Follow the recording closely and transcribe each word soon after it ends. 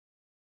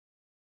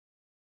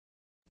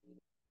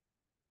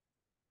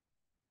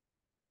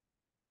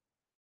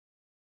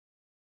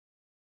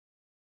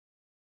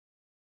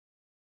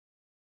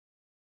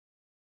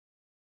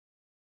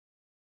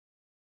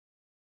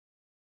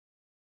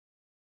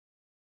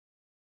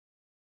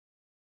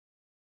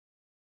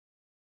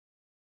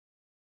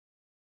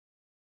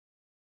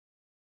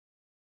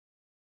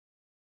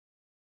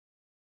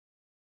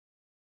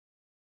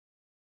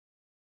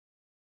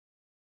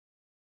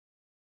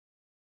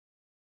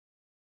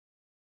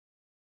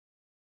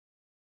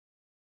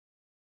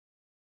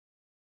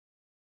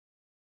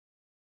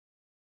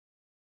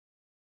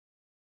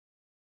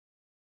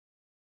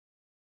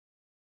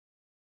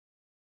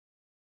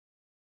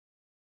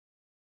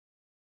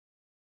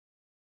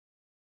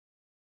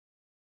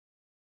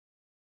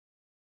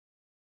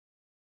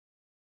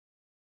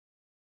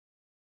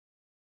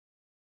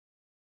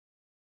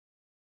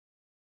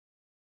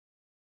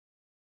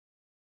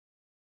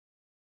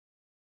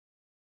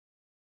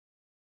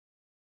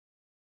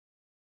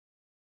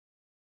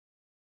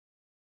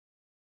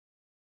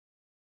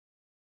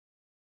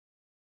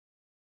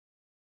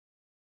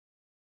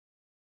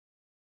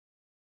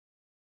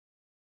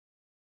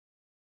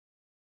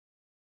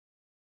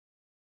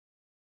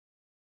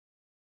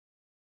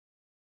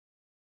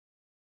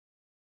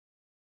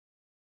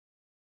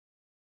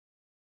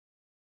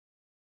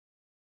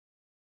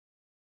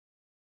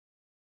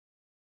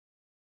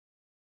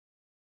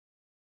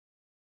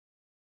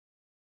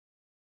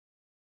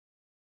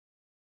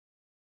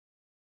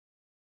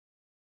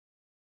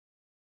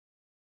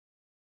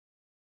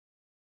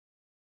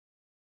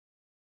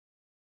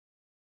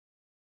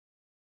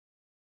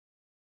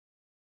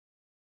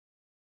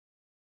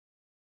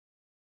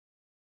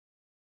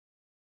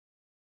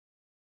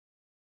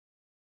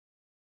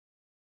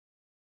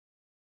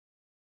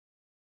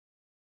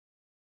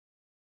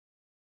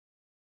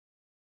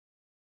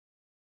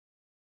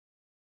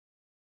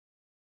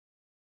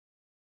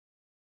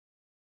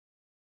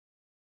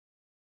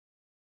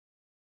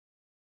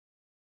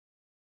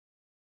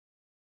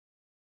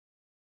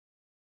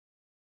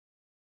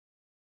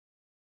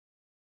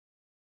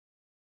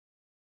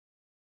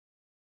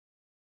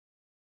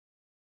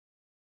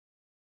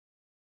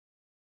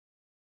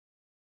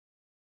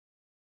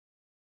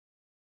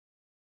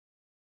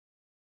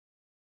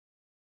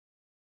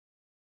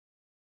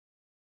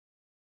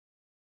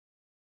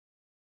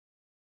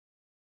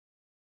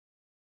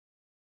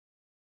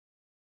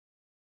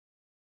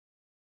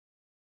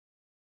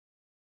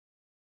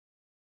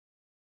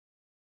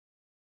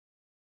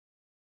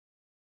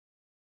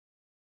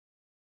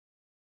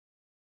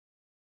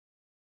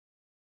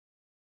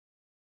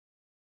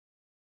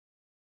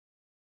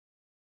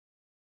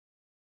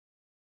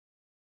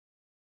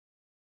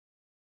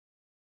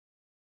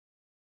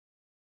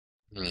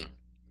Hmm.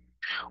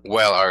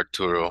 Well,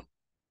 Arturo,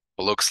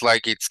 looks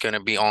like it's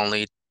gonna be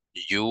only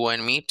you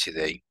and me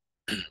today.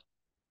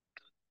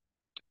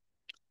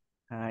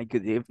 Hi,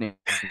 good evening,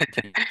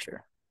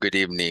 teacher. Good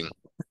evening.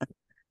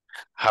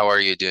 How are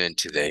you doing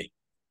today?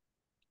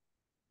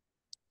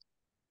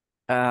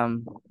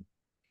 Um,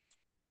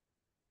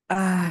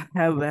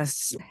 I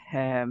was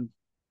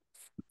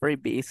very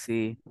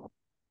busy,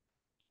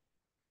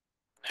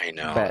 I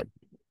know. but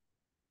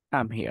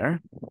I'm here.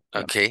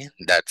 Yep. Okay,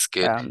 that's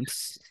good. Um,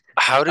 s-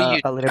 How do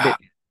you a little h-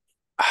 bit.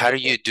 how do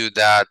you do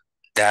that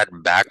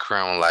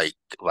background like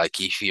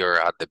if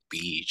you're at the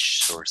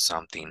beach or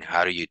something?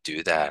 How do you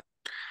do that?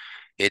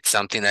 It's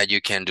something that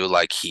you can do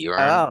like here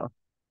on Oh,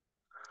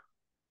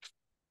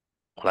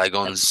 like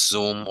on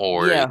Zoom,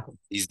 or yeah.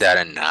 is that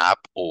an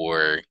app,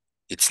 or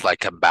it's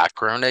like a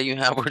background that you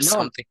have or No,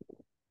 something?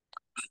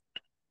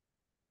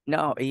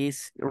 no.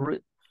 It's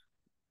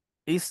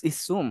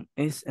Zoom.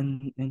 It's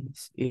in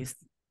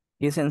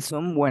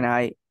Zoom when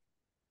I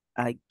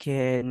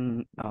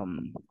can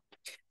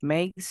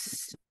make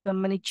so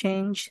many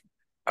change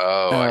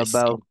Oh, I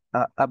see.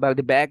 about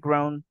the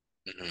background,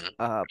 Mhm.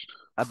 uh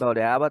about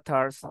the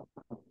avatars.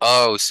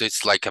 Oh, so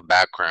it's like a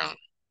background.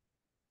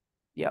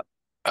 Yep.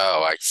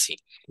 Oh, I see.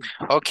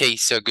 Okay,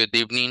 so good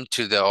evening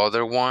to the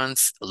other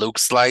ones.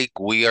 Looks like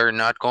we are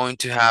not going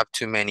to have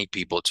too many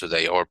people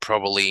today, or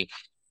probably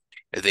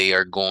they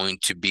are going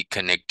to be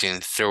connecting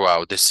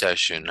throughout the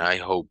session. I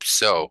hope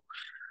so.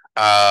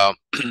 Uh,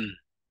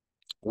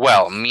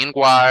 well,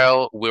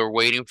 meanwhile, we're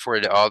waiting for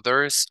the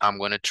others. I'm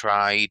gonna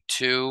try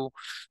to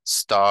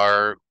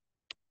start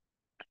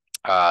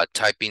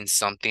typing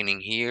something in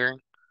here,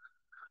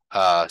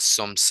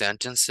 some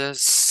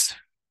sentences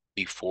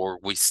before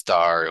we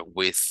start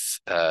with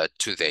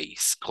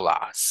today's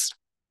class.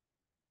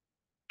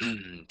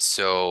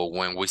 So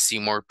when we see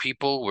more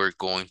people, we're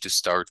going to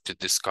start to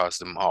discuss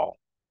them all.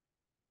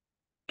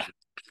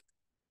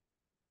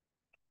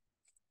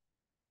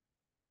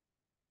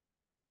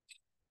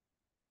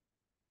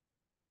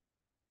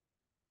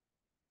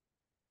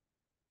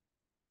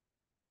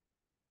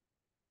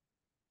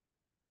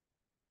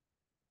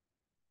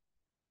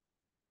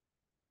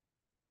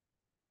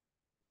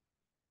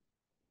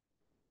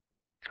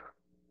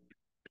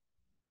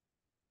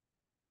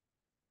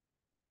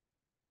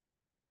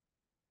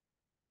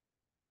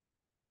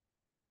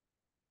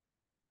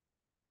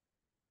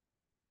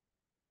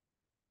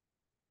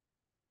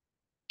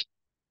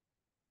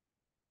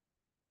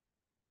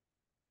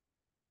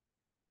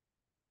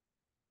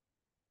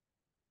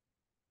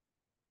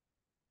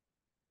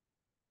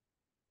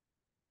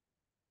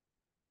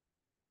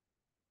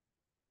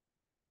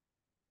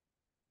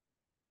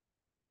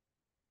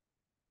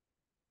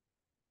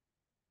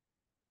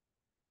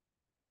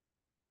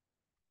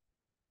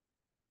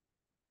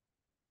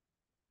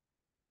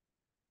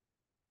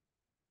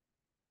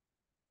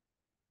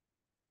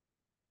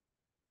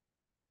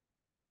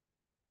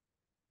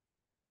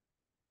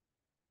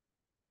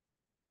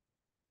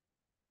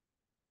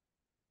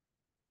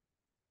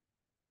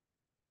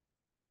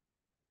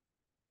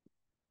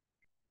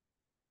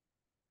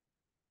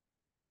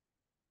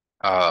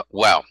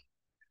 Well,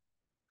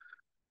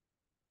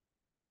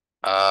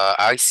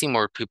 I see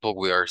more people.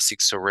 We are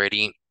six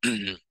already.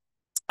 I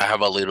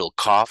have a little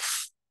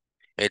cough.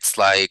 It's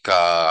like,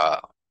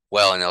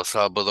 well, in El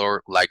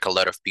Salvador, like a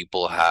lot of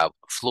people have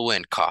flu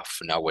and cough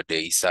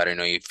nowadays. I don't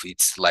know if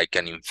it's like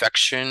an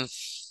infection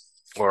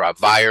or a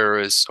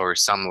virus or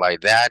something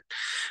like that,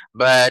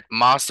 but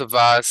most of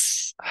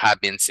us have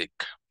been sick.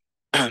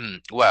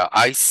 Well,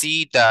 I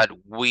see that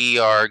we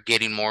are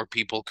getting more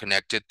people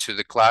connected to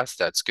the class.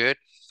 That's good.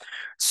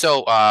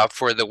 So,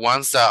 for the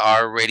ones that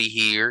are already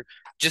here,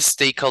 just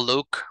take a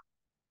look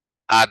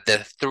at the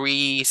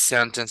three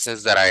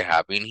sentences that I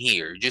have in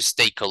here. Just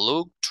take a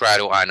look, try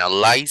to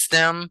analyze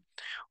them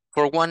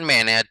for 1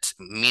 minute.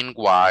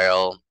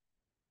 Meanwhile,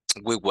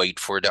 we wait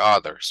for the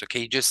others.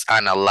 Okay, just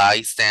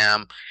analyze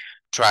them.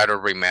 Try to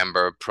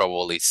remember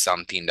probably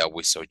something that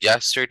we saw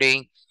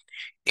yesterday.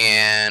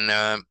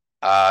 And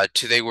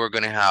today we're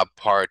going to have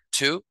part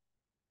two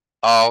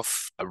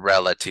of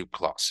relative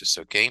clauses.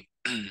 Okay.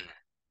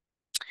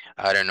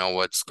 I don't know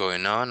what's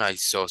going on. I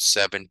saw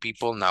 7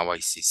 people. Now I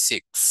see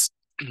 6.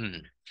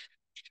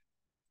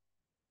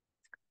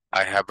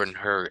 I haven't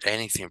heard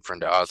anything from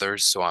the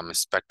others, so I'm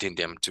expecting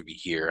them to be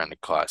here in the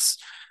class.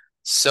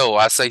 So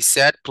as I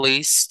said,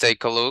 please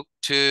take a look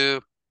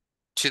to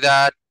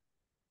that.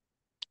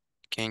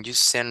 Can you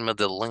send me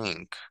the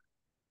link?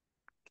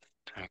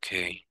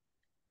 Okay,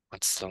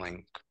 what's the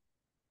link?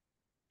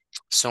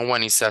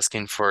 Someone is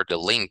asking for the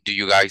link. Do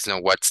you guys know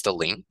what's the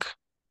link?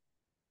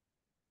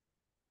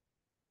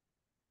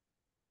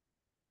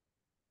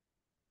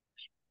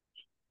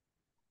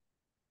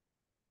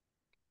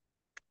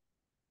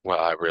 Well,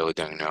 I really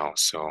don't know.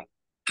 So,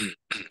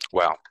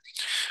 well.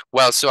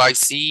 Well, so I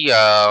see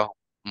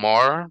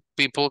more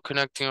people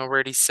connecting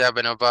already,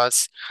 7 of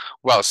us.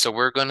 Well, so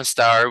we're gonna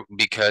start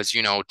because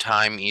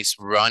time is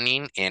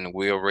running and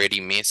we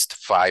already missed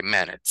 5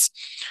 minutes.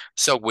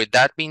 So with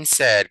that being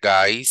said,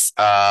 guys,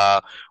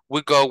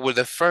 we go with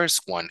the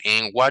first one.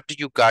 And what do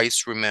you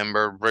guys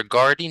remember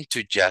regarding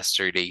to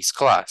yesterday's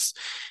class?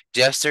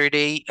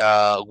 Yesterday,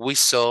 we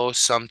saw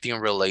something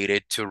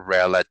related to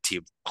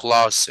relative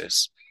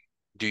clauses.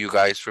 Do you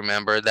guys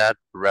remember that?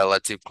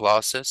 Relative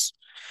clauses?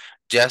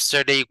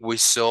 Yesterday, we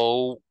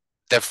saw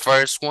the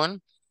first one,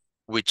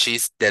 which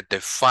is the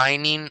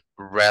defining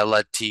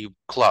relative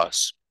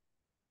clause.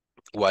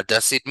 What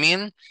does it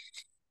mean?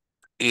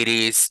 It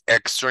is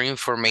extra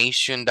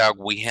information that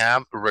we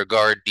have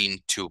regarding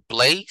to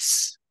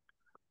place,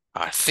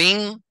 a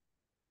thing,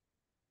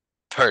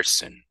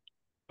 person.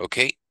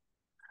 Okay.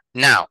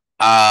 Now,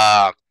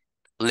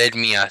 let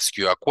me ask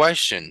you a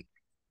question.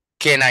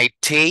 Can I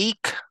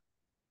take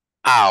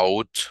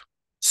out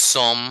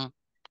some,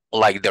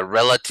 like the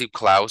relative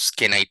clause,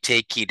 can I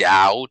take it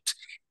out?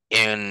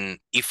 And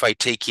if I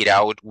take it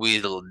out,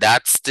 will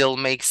that still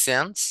make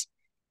sense?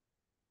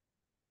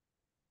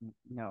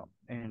 No,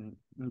 and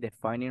in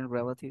defining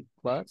relative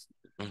clause,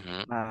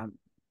 Mm-hmm.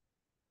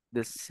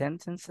 the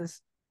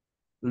sentences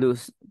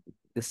lose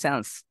the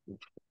sense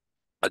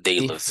They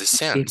if lose the if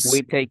sense.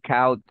 we take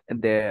out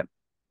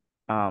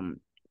um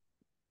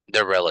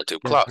The relative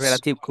the clause.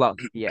 relative clause.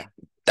 Yeah.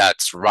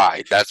 That's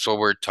right. That's what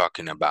we're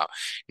talking about.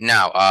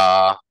 Now,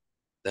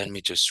 let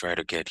me just try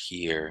to get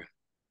here.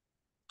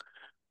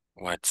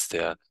 What's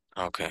that?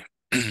 Okay.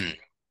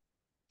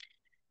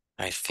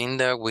 I think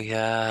that we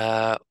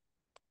have.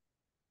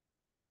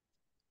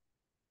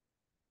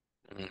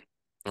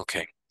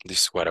 Okay,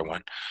 this is what I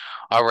want.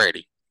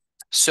 Alrighty.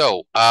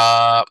 So,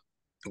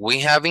 we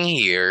have in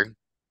here.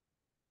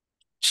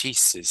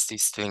 Jesus,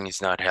 this thing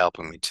is not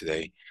helping me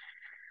today.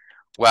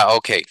 Well,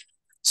 okay.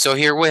 So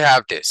here we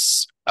have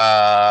this.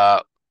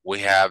 We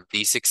have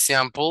this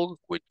example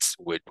with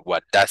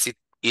what does it?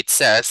 It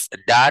says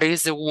that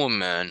is a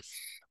woman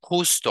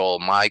who stole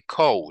my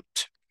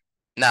coat.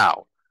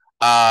 Now,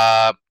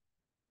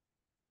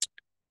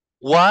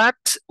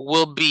 what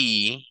will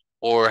be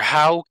or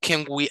how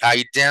can we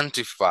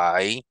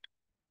identify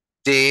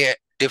the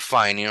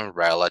defining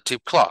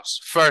relative clause?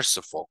 First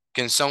of all,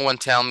 can someone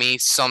tell me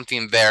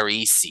something very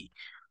easy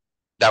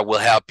that will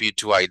help you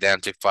to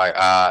identify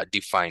a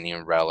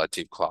defining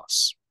relative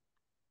clause?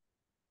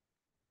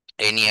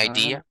 Any Uh,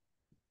 idea?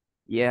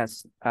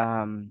 yes.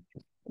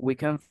 We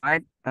can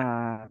find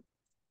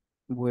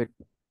with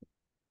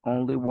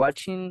only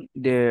watching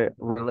the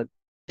relative.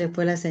 Se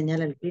fue la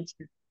señal al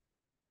teacher.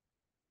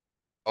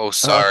 Oh,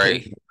 sorry.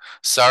 Okay.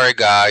 Sorry,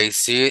 guys.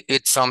 See,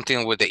 it's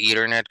something with the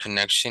internet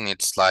connection.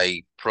 It's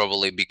like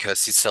probably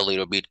because it's a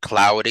little bit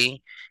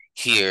cloudy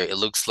here. It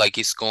looks like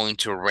it's going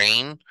to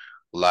rain.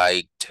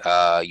 Like,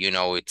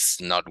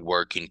 it's not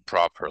working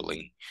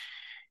properly.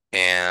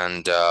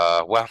 And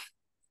well,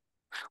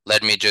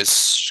 let me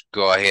just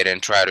go ahead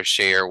and try to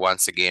share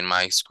once again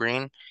my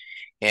screen.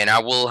 And I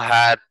will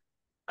have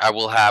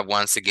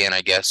once again,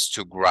 I guess,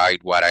 to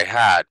write what I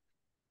had.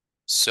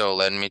 So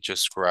let me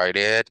just write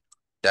it.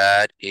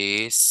 That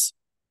is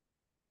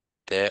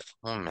the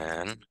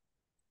woman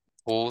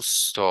who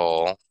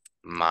stole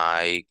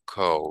my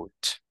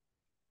coat.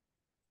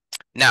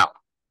 Now,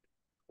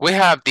 we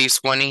have this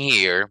one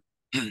here.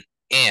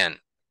 And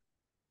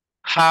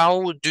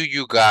how do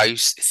you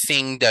guys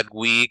think that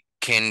we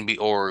can be,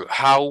 or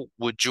how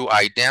would you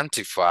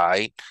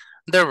identify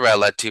the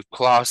relative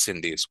clause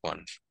in this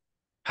one?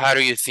 How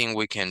do you think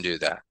we can do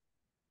that?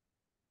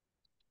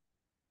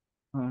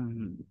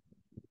 Um,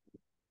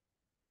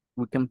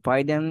 we can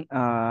find them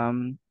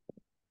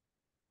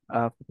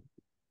uh,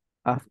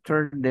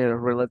 after the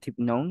relative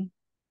known.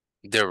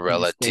 The In this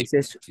relative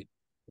case,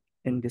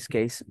 in this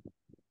case,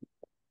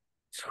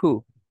 it's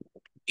who.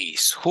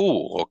 is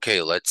who.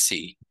 Okay, let's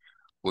see.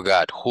 We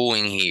got who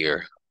in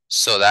here.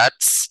 So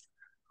that's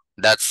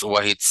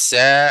what it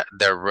said.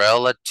 The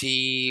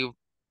relative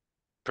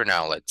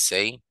pronoun, let's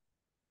say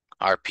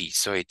RP.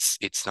 So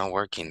it's not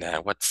working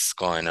there. What's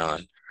going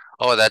on?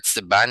 Oh, that's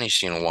the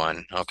vanishing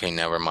one. Okay,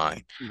 never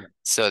mind. Yeah.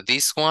 So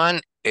this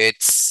one,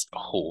 it's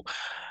who.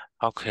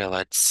 Okay,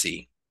 let's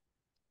see.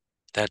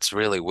 That's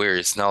really weird.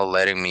 It's not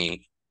letting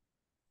me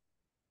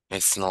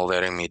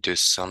do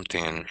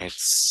something.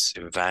 It's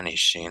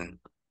vanishing.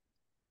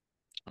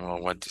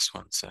 Well, what this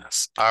one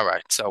says. All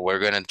right, so we're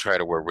gonna try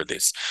to work with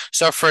this.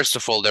 So first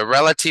of all, the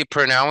relative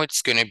pronoun,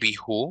 it's gonna be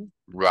who,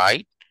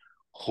 right?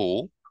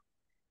 Who.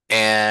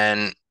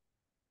 And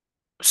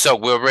so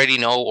we already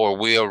know, or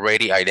we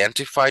already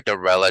identified the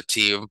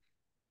relative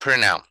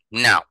pronoun.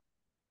 Now,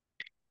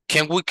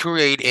 can we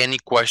create any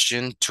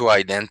question to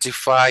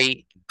identify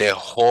the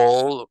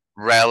whole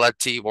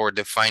relative or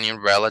defining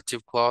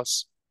relative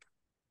clause?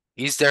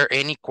 Is there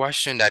any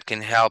question that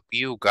can help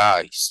you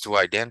guys to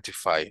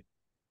identify it?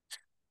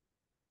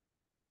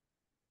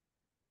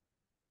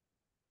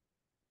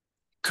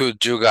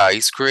 Could you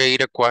guys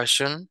create a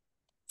question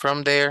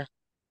from there?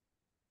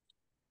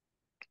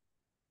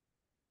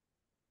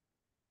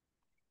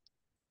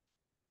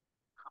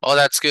 Oh,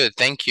 that's good.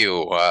 Thank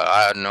you.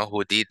 I don't know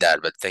who did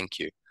that, but thank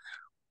you.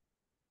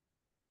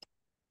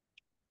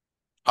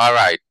 All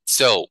right.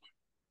 So,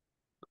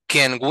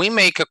 can we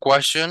make a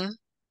question?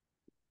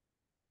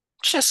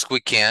 Yes, we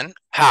can.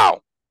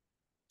 How?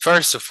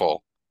 First of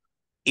all,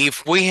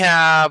 if we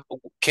have,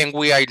 can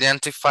we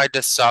identify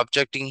the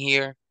subject in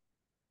here?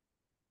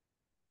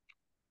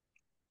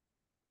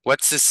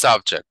 What's the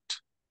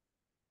subject?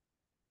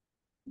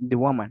 The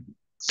woman.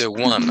 The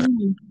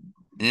woman.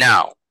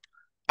 Now,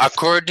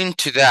 according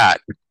to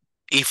that,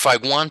 if I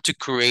want to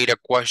create a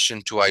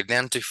question to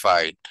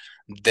identify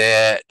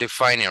the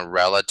defining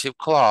relative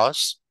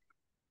clause,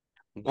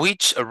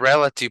 which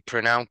relative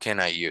pronoun can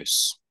I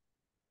use?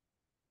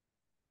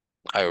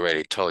 I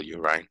already told you,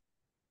 right?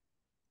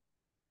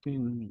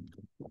 Mm,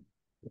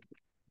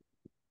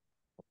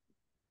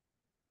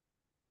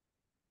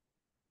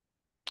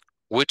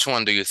 Which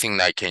one do you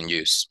think I can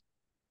use?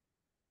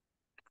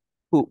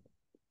 Who?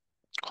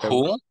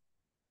 Who?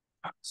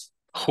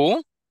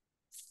 Who?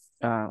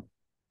 Uh,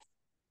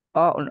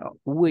 oh no,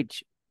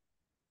 which?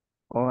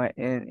 Or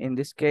in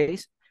this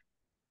case,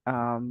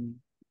 um,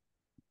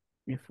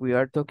 if we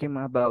are talking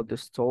about the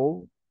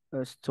stole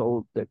the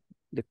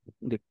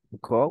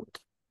coat,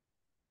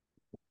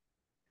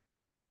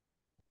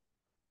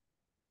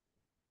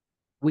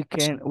 we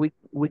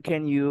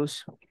can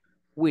use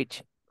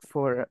which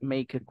for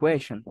make a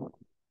question.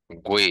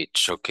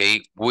 Which,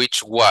 okay? Which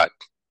what?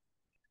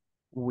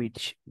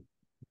 Which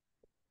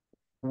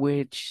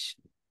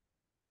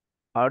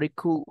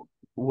article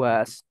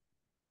was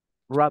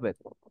robbed?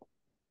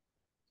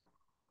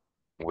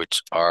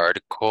 Which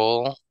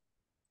article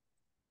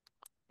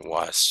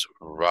was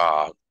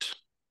robbed?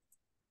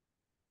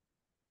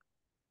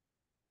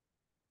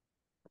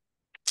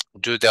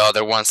 Do the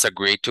other ones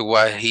agree to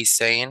what he's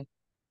saying?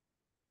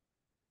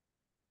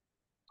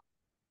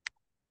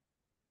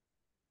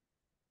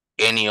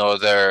 Any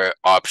other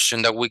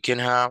option that we can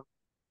have?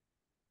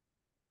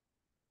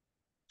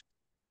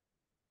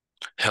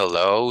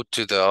 Hello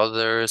to the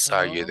others.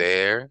 Are you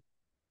there?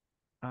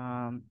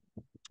 Um,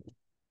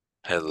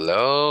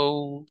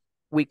 Hello.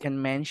 we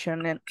can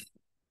mention it.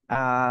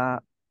 Uh,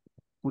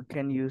 we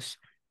can use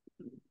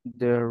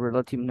the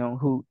relative noun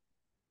who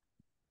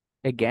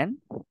again.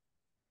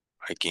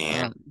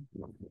 Again,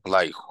 Um,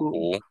 like who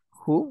who?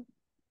 who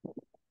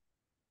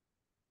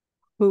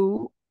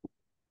who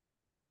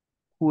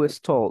who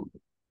stole?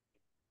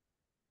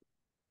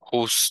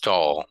 Who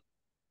stole?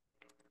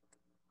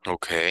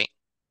 Okay.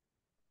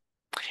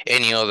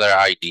 Any other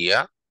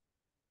idea?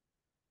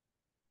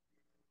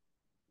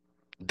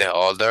 The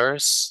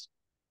others?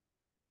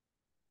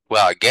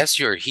 Well, I guess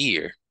you're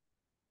here.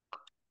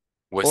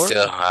 We Or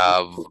still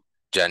have oh,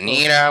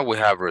 Janira, we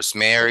have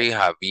Rosemary,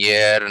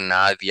 Javier,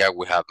 Nadia,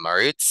 we have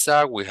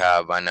Maritza, we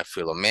have Ana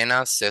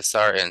Filomena,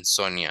 Cesar, and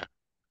Sonia.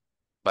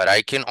 But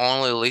I can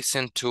only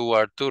listen to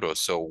Arturo,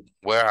 so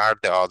where are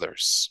the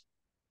others?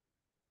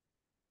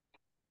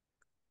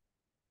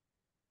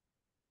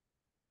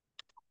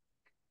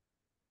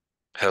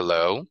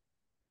 Hello?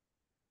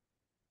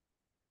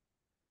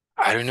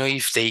 I don't know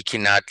if they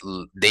cannot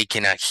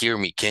hear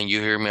me. Can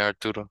you hear me,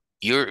 Arturo?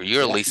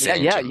 You're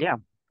listening to me.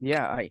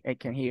 yeah. I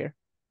can hear.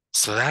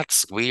 So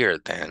that's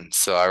weird then.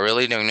 So I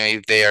really don't know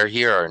if they are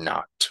here or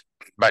not.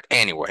 But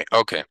anyway,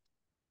 okay.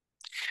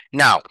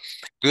 Now,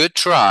 good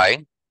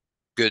try.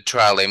 Good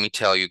try. Let me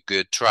tell you,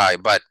 good try.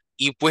 But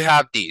if we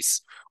have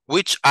this,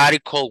 which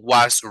article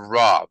was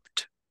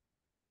robbed?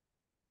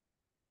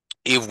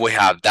 If we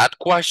have that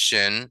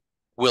question,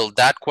 will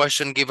that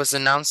question give us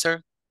an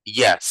answer?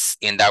 Yes.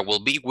 And that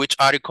will be which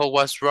article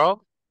was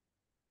robbed?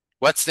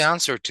 What's the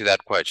answer to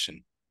that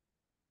question?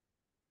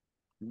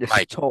 The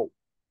Mike, stole.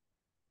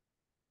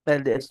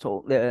 The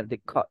stole the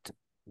cut.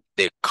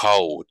 the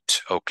code.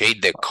 Okay,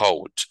 the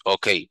code.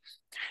 Okay.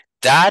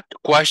 That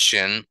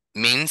question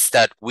means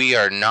that we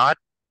are not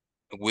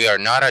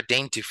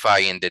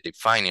identifying the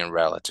defining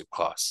relative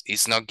clause.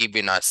 It's not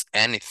giving us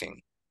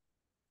anything.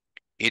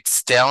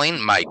 It's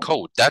telling my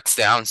code. That's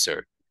the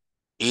answer.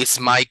 Is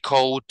my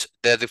code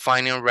the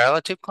defining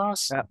relative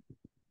clause? Uh,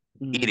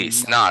 It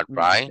is no, not, no,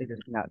 right? it is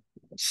not.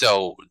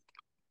 So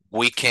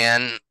we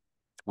can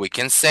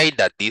say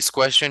that this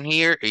question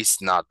here is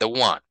not the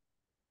one.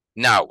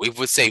 Now, if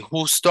we say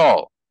who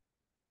stole,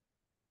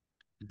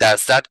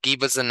 does that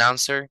give us an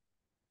answer?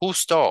 Who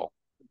stole?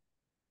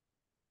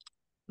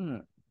 Hmm.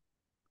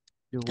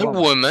 The The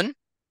woman. woman.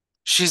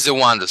 She's the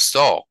one that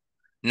stole.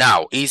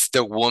 Now, is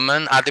the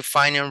woman a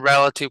defining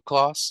relative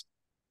clause?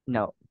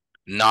 No.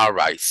 Not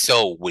right.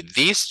 So with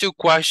these two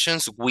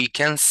questions, we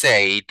can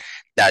say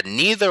that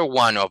neither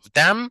one of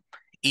them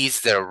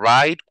is the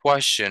right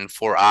question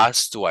for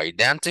us to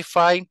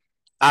identify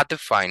a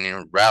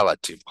defining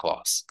relative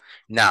clause.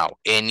 Now,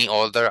 any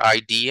other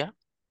idea?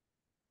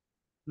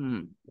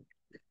 Hmm.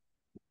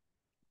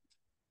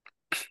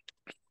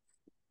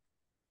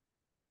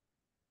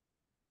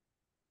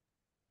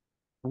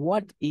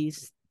 What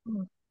is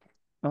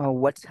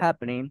what's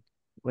happening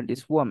with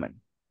this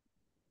woman?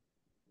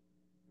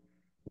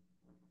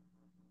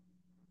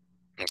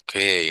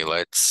 Okay,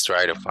 let's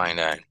try to find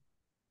out.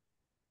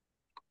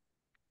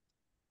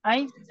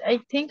 I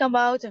think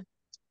about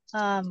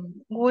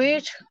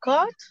which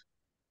code?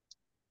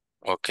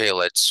 Okay,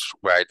 let's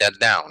write that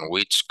down.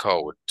 Which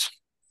code?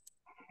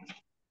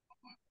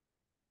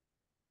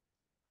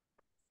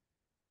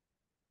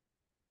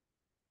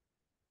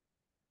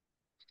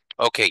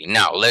 Okay,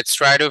 now let's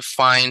try to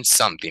find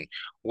something.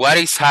 What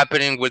is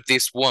happening with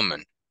this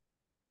woman?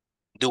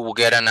 Do we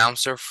get an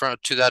answer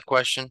to that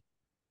question?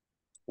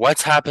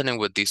 What's happening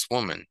with this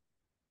woman?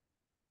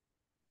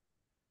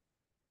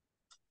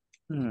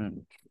 Hmm.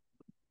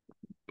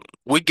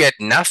 We get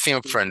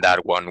nothing from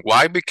that one.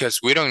 Why? Because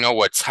we don't know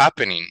what's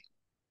happening.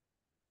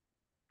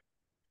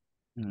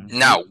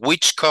 Now,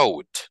 which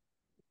code?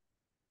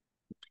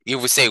 If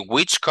we say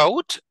which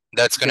code,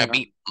 that's going to Then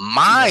be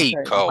my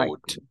okay,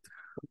 code.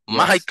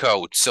 My Yes.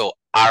 code. So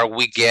are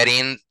we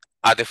getting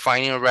a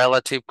defining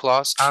relative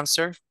clause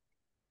answer?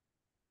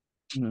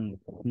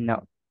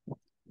 No,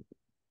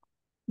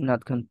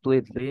 not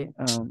completely.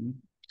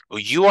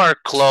 You are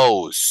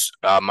close.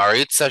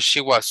 Maritza, she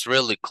was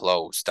really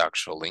close,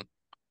 actually.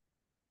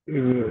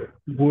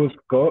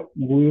 Busco.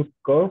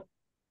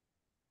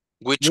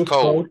 Which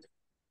code?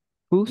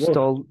 Who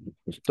stole?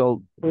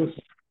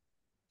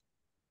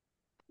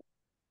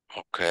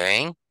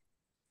 Okay.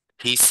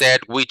 He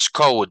said which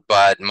code,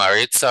 but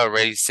Maritza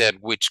already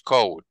said which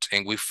code.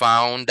 And we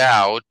found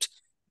out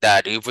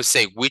that if we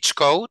say which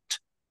code,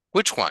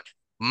 which one?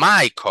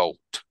 My code.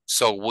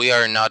 So we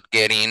are not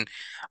getting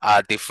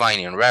a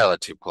defining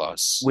relative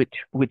clause.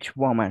 Which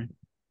woman?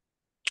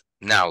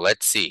 Now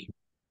let's see.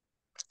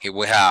 Here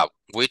we have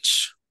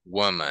which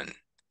woman.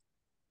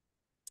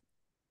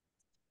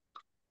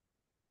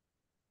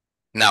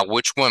 Now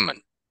which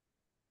woman?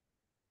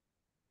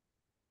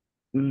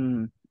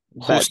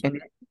 But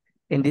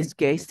in this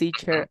case,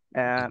 teacher,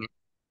 Mhm.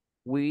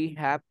 we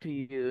have to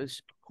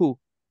use who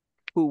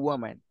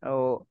woman,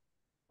 or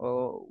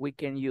we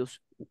can use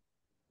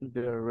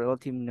the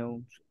relative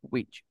nouns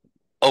which.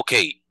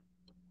 Okay,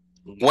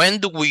 when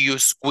do we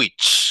use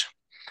which?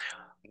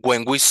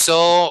 When we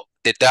saw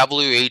the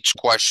WH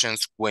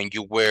questions when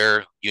you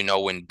were,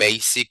 in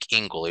basic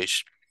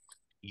English,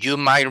 you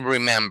might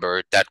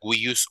remember that we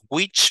use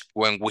which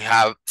when we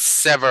have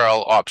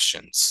several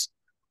options.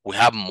 We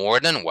have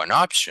more than one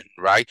option,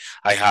 right?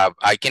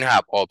 I can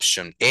have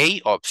option A,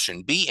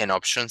 option B, and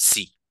option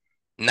C.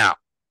 Now,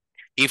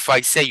 if I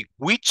say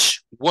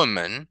which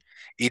woman,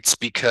 it's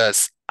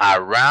because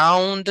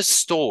around the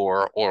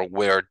store or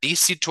where this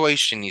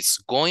situation is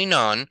going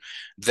on,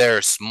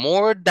 there's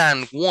more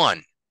than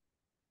one.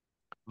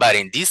 But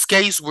in this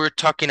case, we're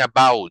talking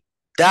about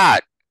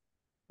that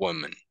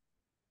woman.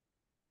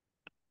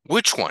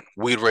 Which one?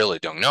 We really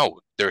don't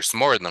know. There's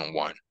more than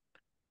one.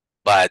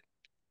 But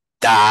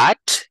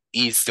that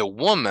is the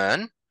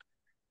woman,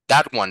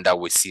 that one that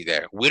we see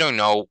there. We don't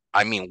know.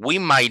 I mean, we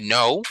might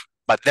know,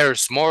 but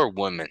there's more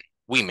women.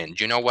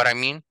 You know what I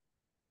mean?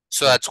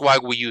 So that's why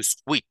we use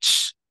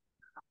which.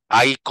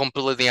 I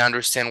completely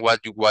understand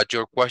what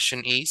your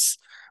question is.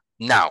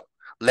 Now,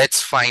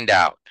 let's find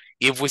out.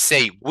 If we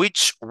say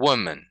which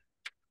woman,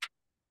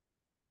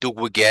 do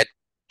we get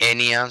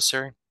any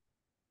answer?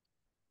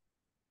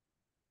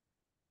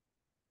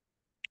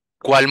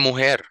 ¿Cuál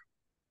mujer?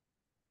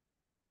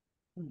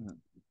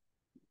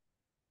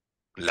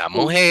 La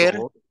mujer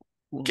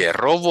que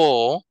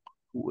robó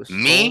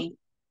mi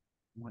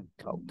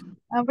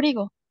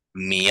Abrigo.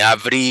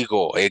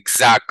 abrigo.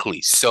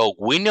 Exactly. So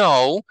we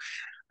know,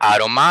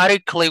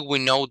 automatically we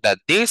know that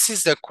this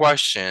is the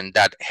question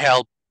that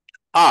helped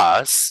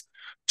us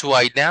to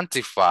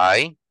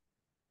identify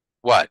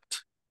what?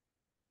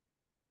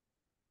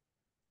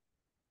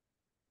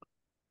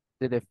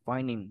 The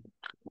defining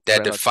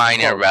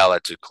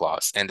relative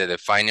clause. And the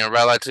defining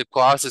relative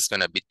clause is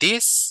going to be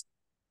this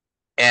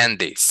and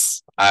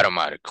this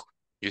automatically.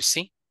 You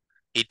see?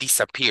 It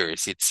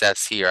disappears. It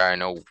says here, I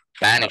know,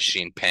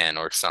 vanishing pen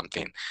or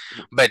something.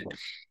 But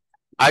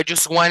I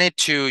just wanted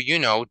to,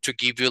 to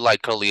give you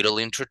like a little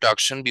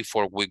introduction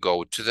before we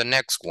go to the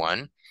next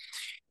one.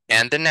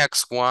 And the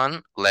next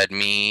one, let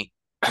me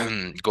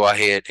go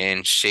ahead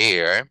and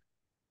share.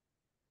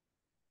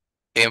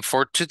 And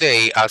for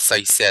today, as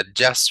I said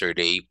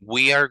yesterday,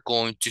 we are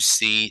going to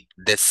see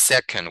the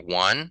second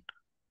one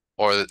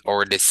or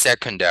the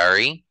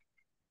secondary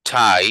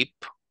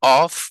type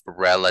of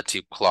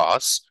relative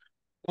clause,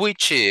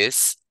 which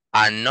is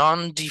a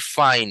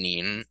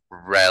non-defining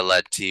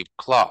relative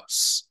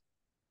clause.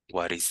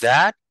 What is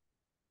that?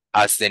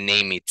 As the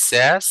name it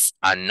says,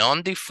 a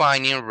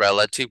non-defining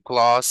relative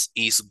clause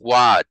is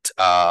what?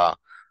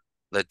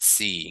 Let's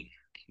see.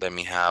 Let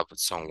me have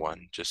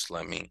someone. Just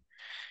let me.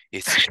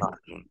 It's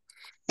shocking.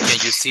 Can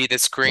you see the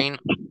screen?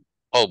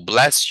 Oh,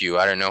 bless you.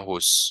 I don't know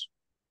who's.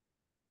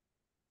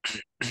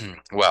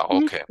 Well,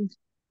 okay.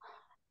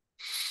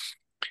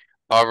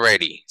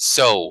 Alrighty.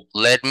 So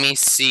let me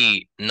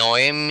see.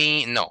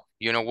 Noemi. No,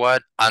 you know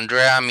what?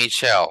 Andrea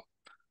Michelle.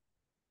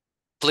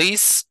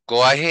 Please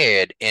go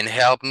ahead and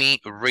help me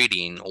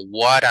reading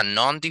what a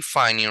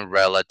non-defining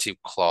relative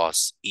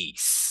clause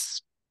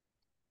is.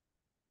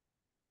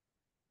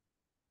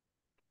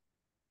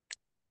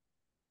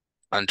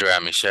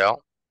 Andrea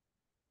Michelle.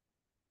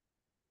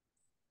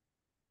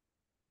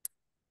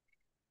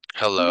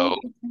 Hello.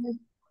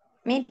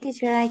 Me,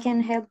 teacher, I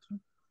can help you.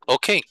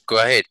 Okay, go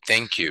ahead.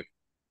 Thank you.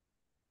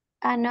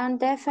 A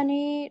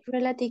non-definite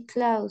relative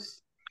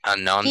clause. A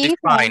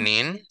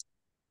non-defining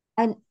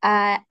A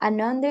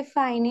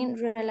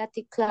non-defining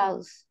relative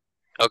clause.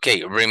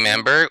 Okay,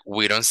 remember,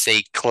 we don't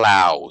say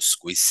clause,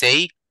 we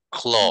say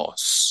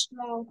clause.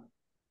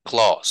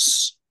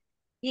 Clause.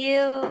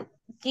 You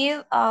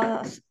give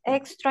us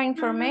extra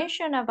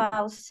information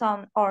about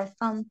some or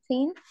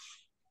something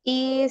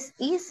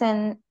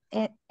isn't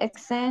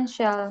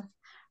essential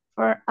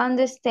for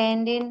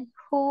understanding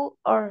who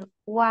or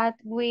what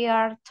we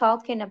are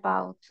talking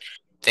about.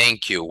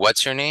 Thank you.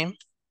 What's your name?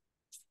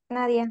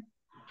 Nadia.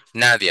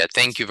 Nadia.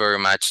 Thank you very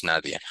much,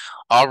 Nadia.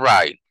 All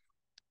right.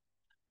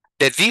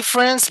 The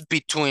difference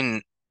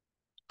between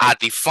a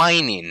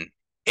defining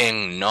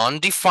and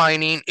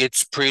non-defining,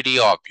 it's pretty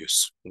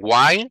obvious.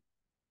 Why?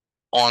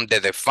 On the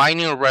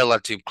defining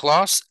relative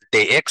clause,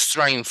 the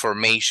extra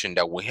information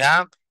that we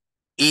have,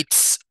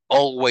 it's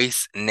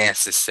always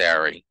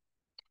necessary.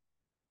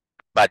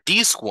 But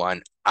this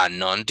one, a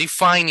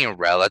non-defining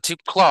relative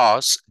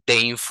clause,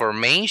 the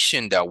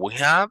information that we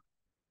have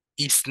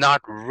is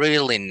not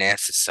really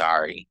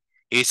necessary.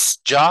 It's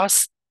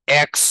just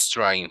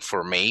extra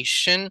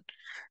information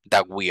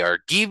that we are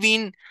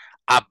giving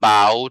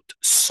about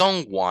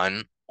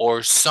someone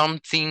or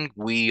something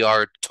we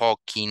are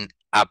talking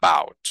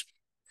about.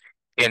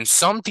 And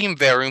something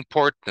very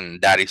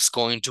important that is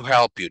going to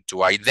help you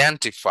to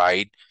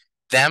identify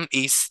them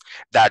is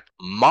that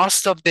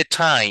most of the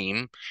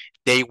time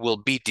they will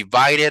be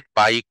divided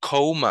by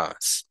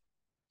commas.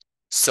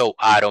 So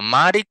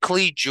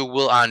automatically you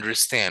will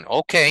understand,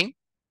 okay,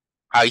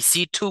 I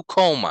see 2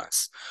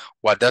 commas.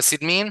 What does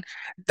it mean?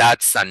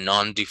 That's a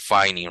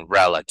non-defining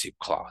relative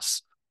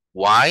clause.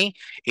 Why?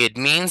 It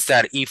means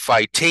that if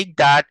I take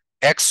that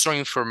extra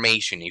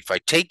information, if I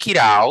take it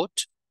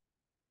out,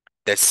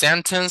 the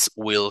sentence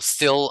will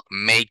still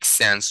make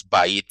sense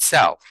by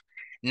itself.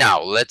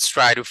 Now, let's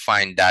try to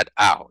find that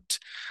out.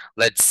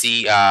 Let's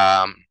see,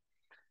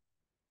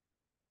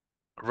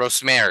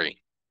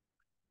 Rosemary,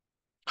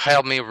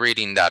 help me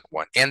reading that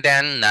one. And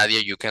then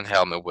Nadia, you can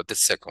help me with the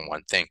second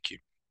one. Thank you.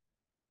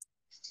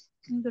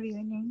 Good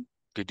evening.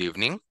 Good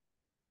evening.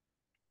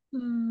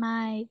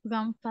 My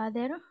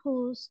grandfather,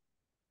 who's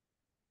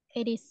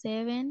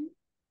 87,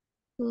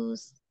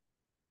 who's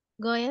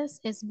goes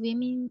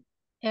swimming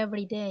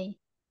every day.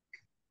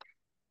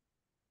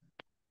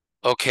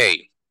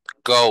 Okay,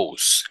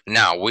 goes.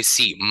 Now we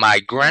see my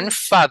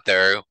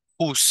grandfather,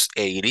 who's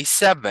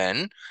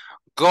 87,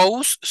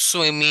 goes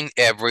swimming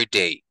every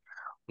day.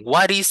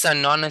 What is a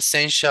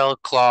non-essential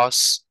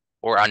clause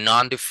or a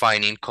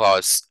non-defining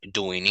clause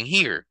doing in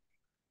here?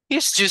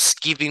 It's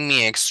just giving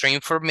me extra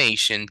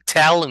information,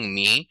 telling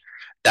me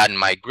that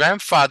my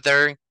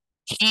grandfather,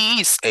 he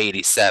is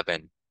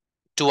 87.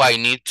 Do I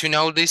need to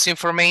know this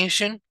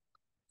information?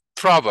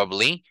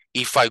 Probably,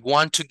 if I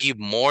want to give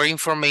more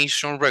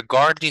information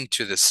regarding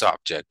to the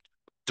subject.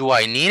 Do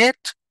I need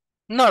it?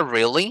 Not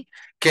really.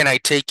 Can I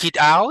take it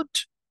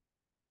out?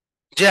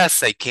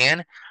 Yes, I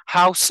can.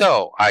 How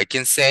so? I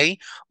can say,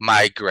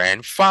 my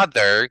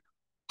grandfather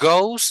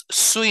goes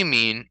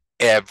swimming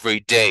every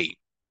day.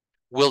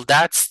 Will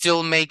that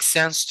still make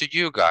sense to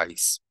you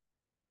guys?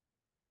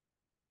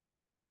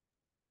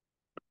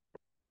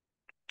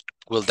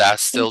 Will that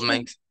still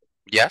make?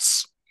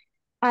 Yes?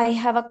 I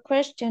have a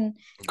question,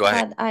 Go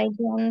ahead. but I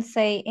don't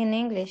say in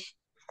English.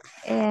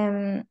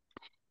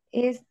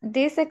 Is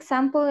this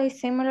example is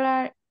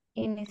similar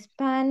in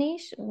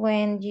Spanish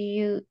when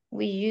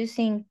we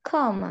using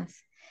commas?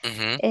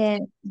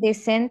 Mhm, The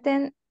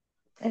sentence,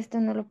 esto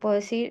no lo puedo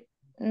decir,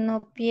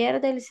 no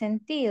pierde el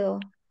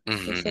sentido.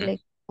 Si se mhm. le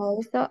quita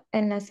esto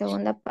en la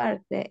segunda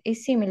parte,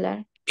 is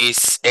similar.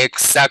 It's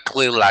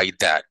exactly like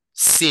that.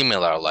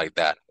 Similar like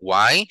that.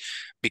 Why?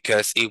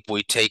 Because if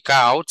we take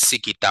out, si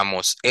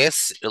quitamos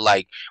es,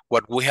 like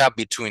what we have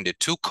between the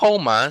 2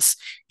 commas,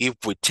 if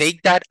we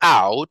take that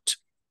out,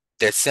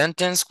 the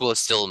sentence will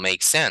still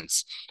make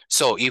sense.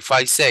 So if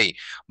I say,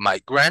 my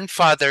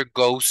grandfather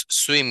goes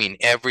swimming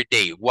every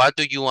day, what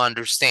do you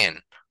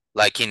understand?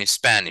 Like in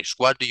Spanish,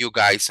 what do you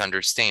guys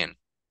understand?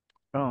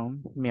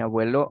 Mi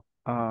abuelo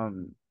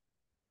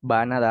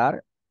va a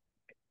nadar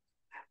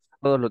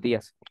todos los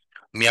días.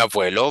 Mi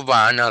abuelo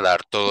va a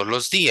nadar todos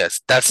los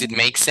días. Does it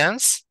make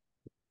sense?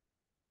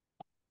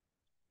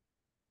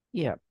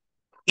 Yeah.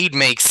 It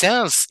makes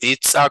sense.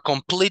 It's a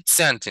complete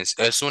sentence.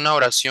 Es una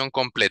oración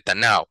completa.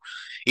 Now,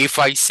 if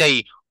I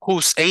say,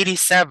 who's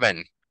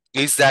 87?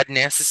 Is that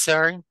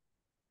necessary?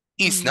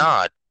 It's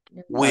not.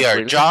 We Not are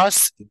really.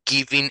 just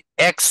giving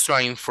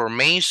extra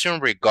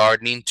information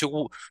regarding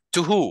to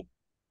who?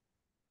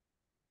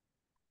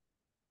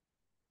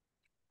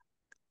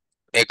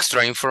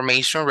 Extra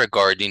information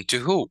regarding to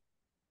who?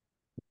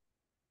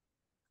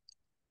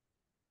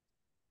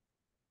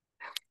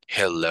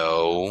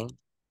 Hello?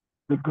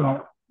 The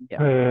gra-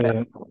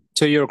 Yeah.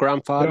 To your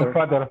grandfather.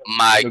 grandfather.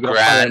 My The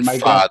grandfather. My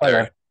grandfather.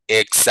 grandfather.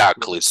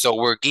 Exactly. So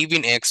we're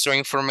giving extra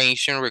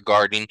information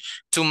regarding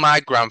to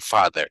my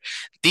grandfather.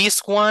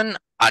 This one,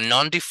 a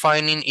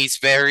non-defining, is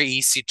very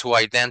easy to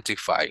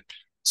identify.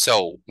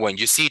 So when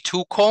you see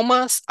two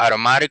commas,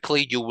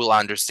 automatically you will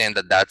understand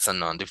that that's a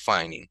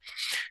non-defining.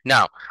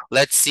 Now,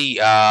 let's see,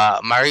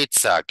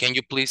 Maritza, can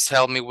you please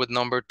help me with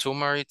number 2,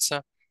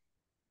 Maritza?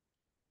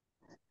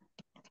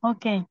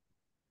 Okay.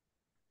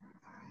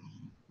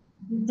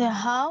 The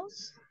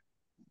house,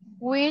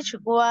 which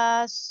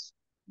was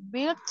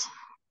built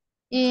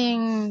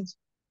in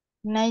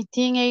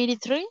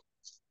 1983,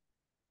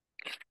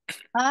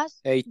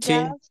 has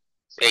 18.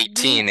 just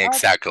 18, been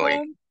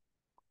exactly.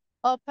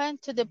 open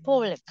to the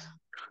public.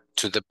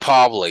 To the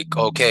public.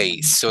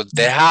 Okay, so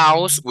the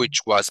house,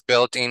 which was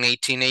built in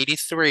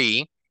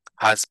 1883,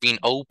 has been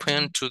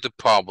open to the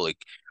public.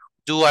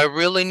 Do I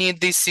really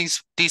need this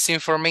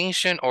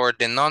information or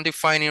the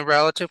non-defining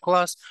relative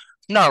clause?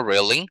 Not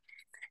really.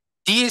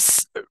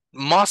 This,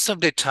 most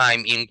of the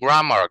time in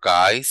grammar,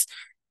 guys,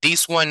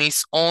 this one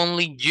is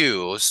only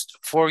used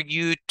for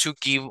you to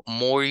give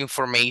more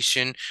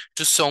information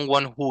to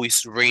someone who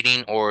is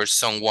reading or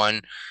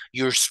someone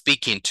you're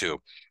speaking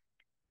to.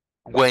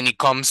 When it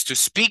comes to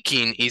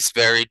speaking, it's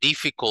very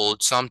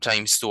difficult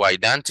sometimes to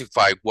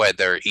identify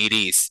whether it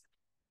is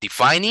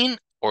defining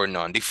or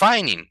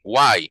non-defining.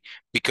 Why?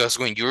 Because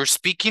when you're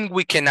speaking,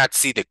 we cannot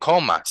see the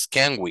commas,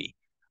 can we?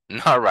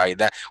 All right,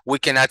 that we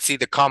cannot see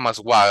the commas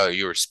while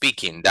you're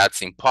speaking.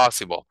 That's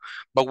impossible.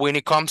 But when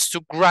it comes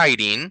to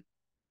writing,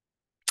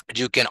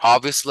 you can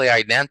obviously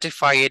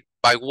identify it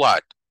by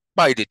what?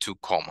 By the two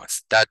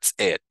commas. That's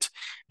it.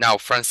 Now,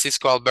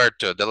 Francisco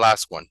Alberto, the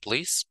last one,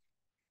 please.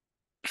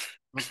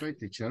 Okay,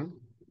 teacher.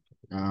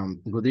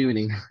 Good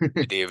evening.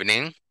 Good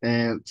evening.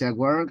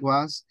 Jaguar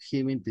was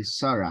given to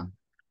Sarah.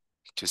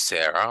 To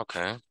Sarah,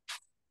 okay.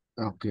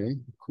 Okay,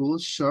 cool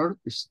short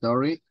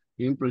story.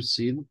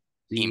 Impressed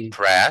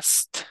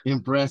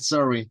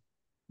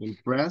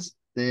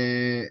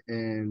the,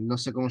 no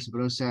sé cómo se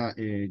pronuncia,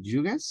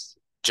 judges?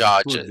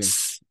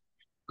 Judges.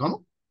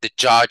 ¿Cómo? The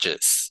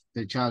judges.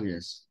 The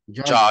judges.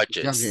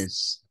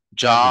 Judges.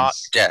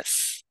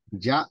 Judges.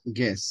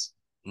 Judges.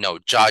 No,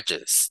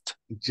 judges.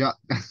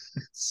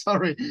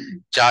 Sorry.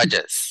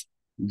 Judges.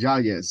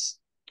 Judges.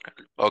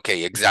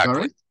 Okay, exactly.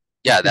 Correct?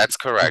 Yeah, that's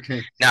correct.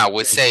 Okay. Now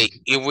we say,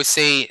 if we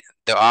say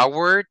the R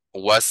word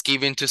was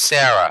given to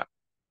Sarah,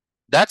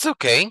 that's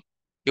okay.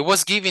 It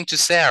was given to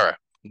Sarah.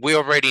 We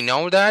already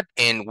know that,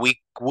 and we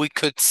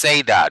could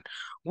say that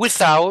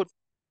without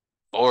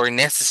or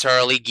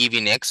necessarily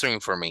giving extra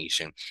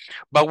information.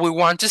 But we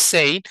want to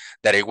say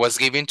that it was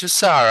given to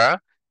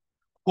Sarah,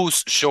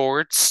 whose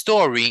short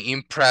story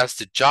impressed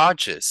the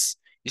judges.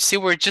 You see,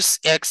 we're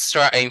just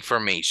extra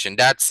information.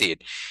 That's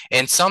it.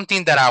 And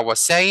something that I was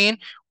saying,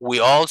 we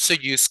also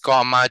use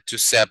comma to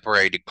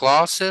separate the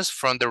clauses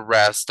from the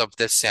rest of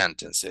the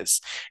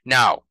sentences.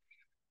 Now,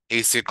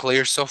 is it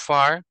clear so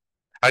far?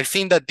 I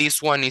think that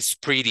this one is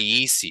pretty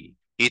easy.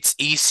 It's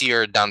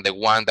easier than the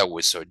one that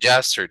we saw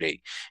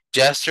yesterday.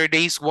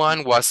 Yesterday's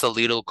one was a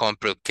little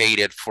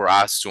complicated for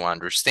us to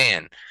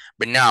understand.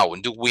 But now,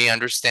 do we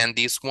understand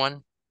this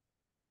one?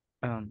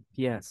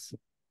 Yes.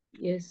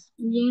 Yes.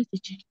 Yes,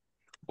 teacher.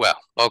 Well,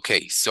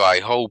 okay, so I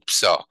hope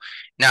so.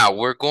 Now,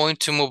 we're going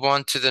to move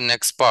on to the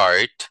next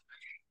part.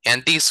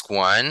 And this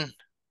one,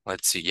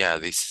 let's see, yeah,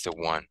 this is the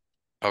one.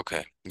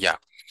 Okay, yeah.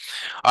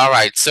 All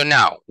right, so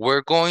now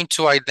we're going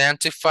to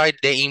identify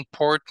the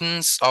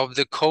importance of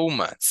the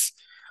commas.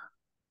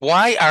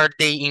 Why are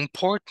they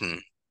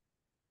important?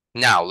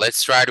 Now,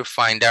 let's try to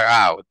find that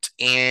out.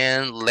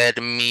 And let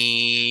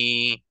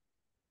me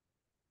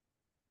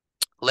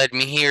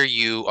hear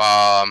you,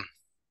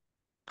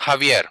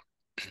 Javier.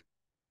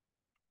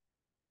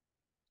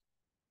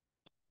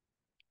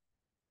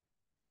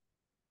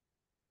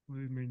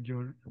 Will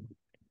measure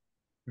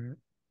the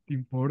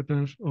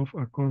importance of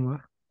a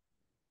comma.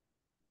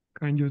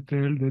 Can you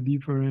tell the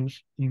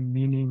difference in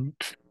meaning?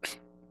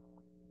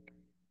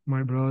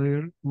 My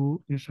brother,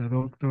 who is a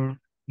doctor,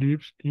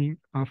 lives in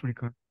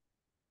Africa.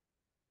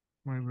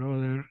 My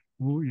brother,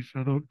 who is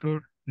a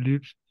doctor,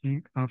 lives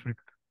in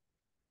Africa.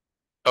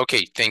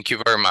 Okay, thank you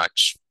very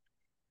much.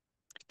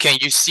 Can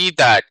you see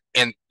that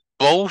and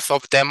both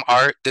of them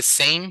are the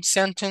same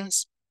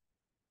sentence?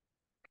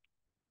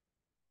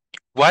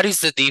 What is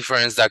the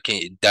difference that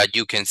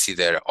you can see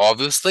there?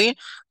 Obviously,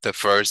 the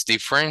first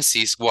difference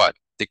is what?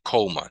 The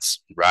commas,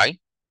 right?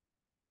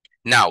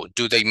 Now,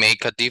 do they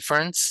make a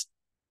difference?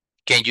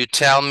 Can you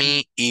tell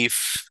me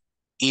if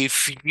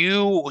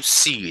you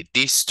see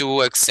these two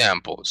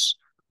examples,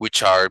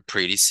 which are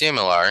pretty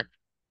similar,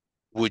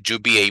 would you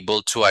be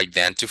able to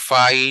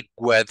identify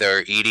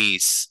whether it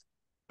is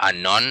a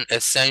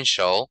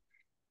non-essential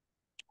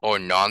or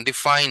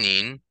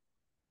non-defining,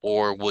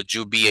 or would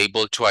you be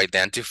able to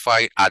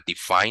identify a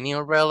defining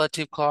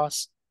relative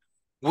clause?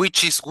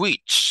 Which is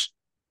which?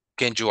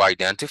 Can you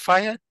identify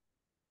it?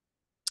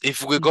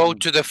 If we go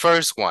to the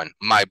first one,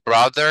 my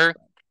brother,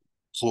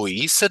 who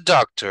is a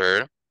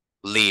doctor,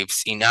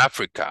 lives in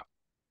Africa.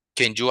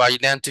 Can you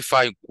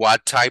identify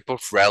what type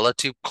of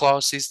relative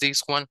clause is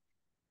this one?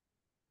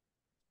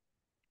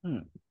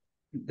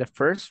 The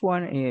first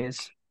one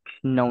is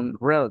known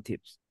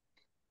relatives.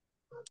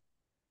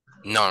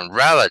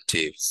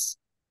 Non-relatives.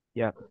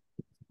 Yeah.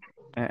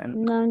 and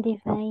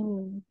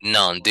Non-defining.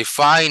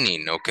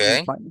 Non-defining, okay?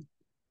 define.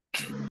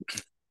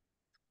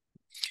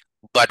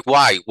 But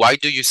why? Why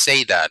do you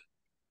say that?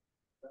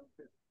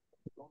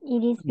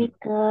 It is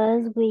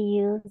because we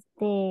use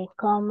the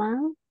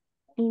comma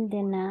in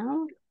the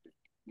noun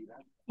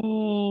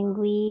and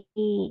we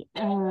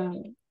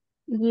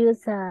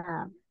use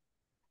a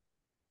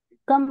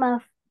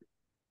comma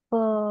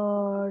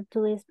for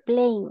to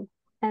explain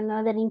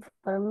another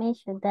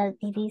information that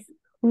it is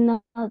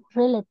not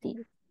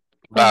relative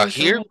for But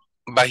information.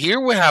 here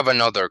we have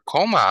another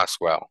comma as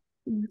well.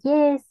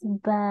 Yes,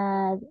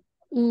 but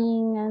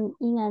in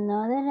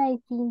another I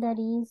think that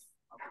is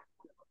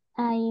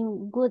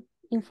good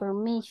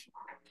information.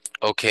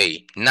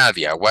 Okay,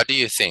 Nadia, what do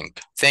you think?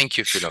 Thank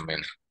you,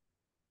 Philomena.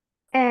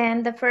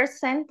 And the first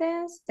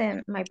sentence,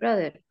 then my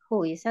brother,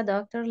 who is a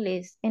doctor,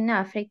 lives in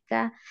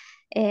Africa,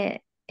 uh,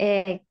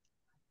 uh,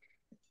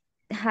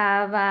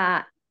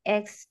 have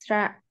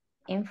extra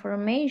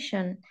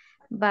information.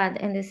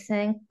 But in the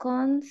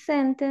second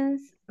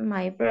sentence,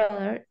 my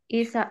brother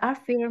is a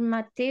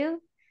affirmative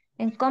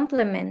and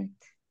complement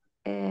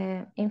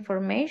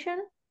information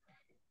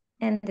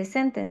and the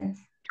sentence.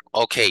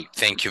 Okay,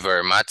 thank you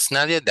very much,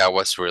 Nadia. That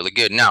was really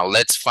good. Now,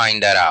 let's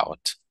find that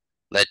out.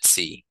 Let's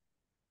see.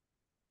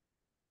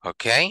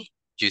 Okay,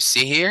 you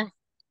see here?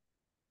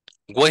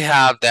 We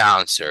have the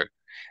answer.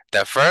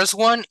 The first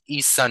one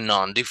is a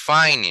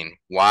non-defining.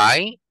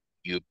 Why?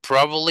 You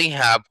probably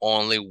have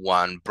only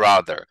one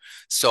brother.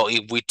 So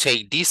if we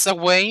take this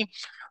away,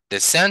 the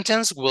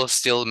sentence will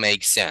still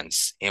make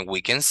sense. And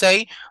we can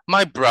say,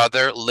 my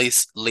brother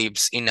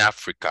lives in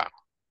Africa.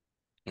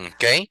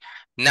 Okay?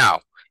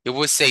 Now, if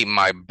we say,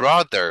 my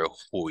brother,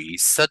 who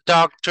is a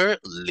doctor,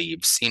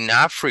 lives in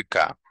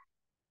Africa.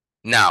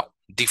 Now,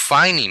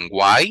 defining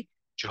why.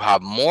 You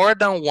have more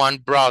than one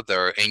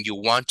brother and you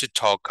want to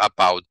talk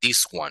about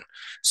this one.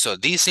 So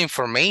this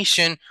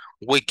information,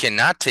 we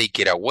cannot take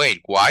it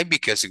away. Why?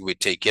 Because if we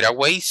take it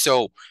away,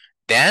 so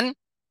then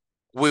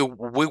we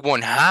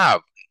won't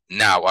have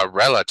now a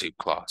relative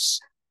clause.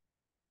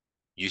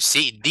 You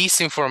see,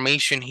 this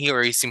information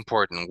here is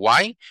important.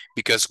 Why?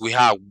 Because we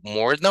have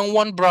more than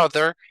one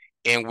brother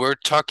and we're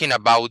talking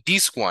about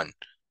this one.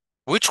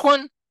 Which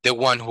one? The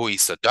one who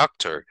is a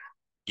doctor.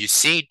 You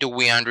see, do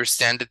we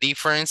understand the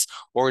difference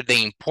or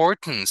the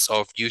importance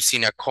of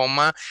using a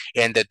comma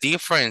and the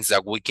difference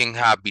that we can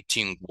have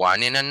between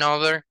one and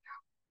another?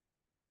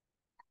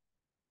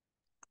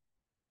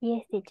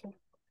 Yes, teacher.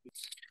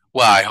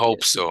 Well, I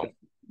hope so.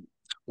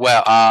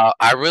 Well,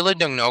 I really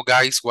don't know,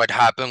 guys, what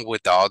happened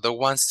with the other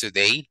ones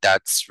today.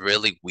 That's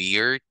really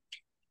weird.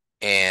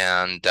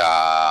 And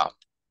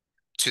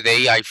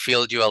today I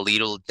feel you a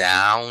little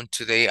down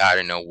today. I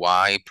don't know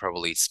why.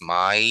 Probably it's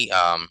my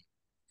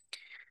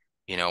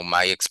you know,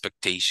 my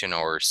expectation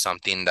or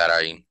something that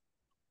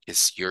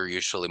you're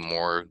usually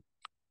more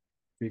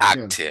Teacher,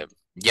 active.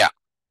 Yeah.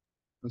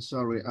 I'm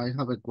sorry, I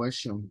have a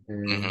question.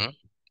 Mm-hmm.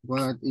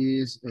 What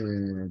is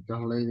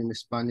translated in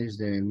Spanish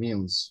the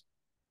means?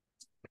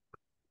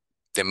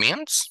 The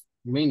means?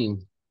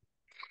 Meaning.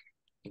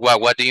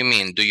 What do you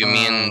mean? Do you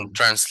mean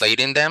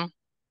translating them?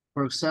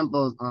 For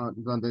example,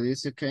 donde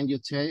dice can you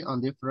tell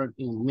on different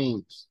in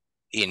means?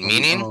 In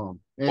meaning?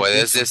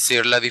 ¿Puedes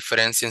decir la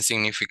diferencia en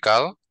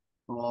significado?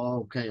 Oh,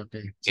 okay. In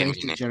Thanks,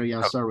 meaning. teacher.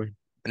 I'm sorry.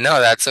 No,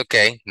 that's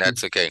okay.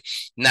 That's okay.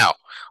 Now,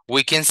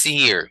 we can see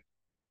here,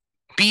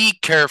 be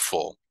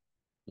careful.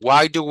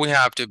 Why do we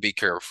have to be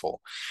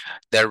careful?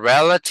 The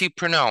relative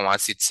pronoun,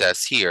 as it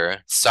says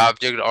here,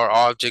 subject or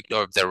object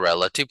of the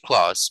relative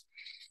clause,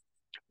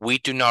 we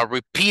do not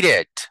repeat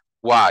it.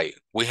 Why?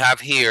 We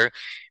have here,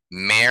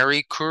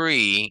 Marie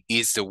Curie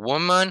is the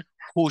woman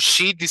who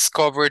she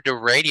discovered the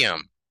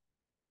radium.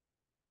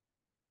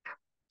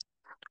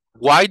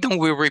 Why don't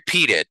we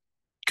repeat it?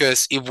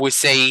 Because if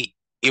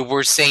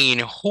we're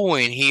saying who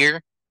in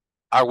here,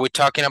 are we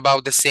talking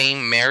about the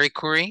same Marie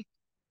Curie?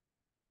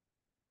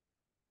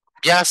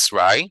 Yes,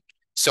 right?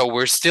 So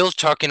we're still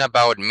talking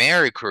about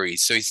Marie Curie.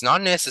 So it's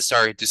not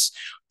necessary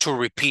to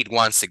repeat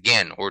once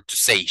again or to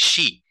say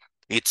she.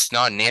 It's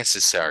not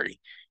necessary.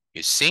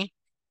 You see?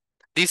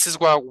 This is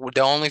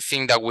the only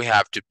thing that we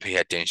have to pay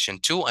attention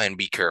to and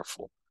be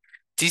careful.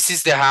 This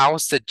is the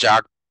house that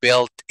Jack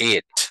built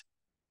it.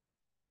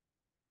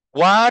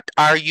 What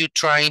are you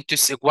trying to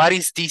say? What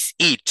is this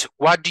it?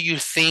 What do you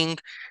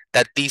think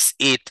that this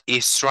it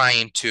is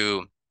trying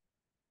to?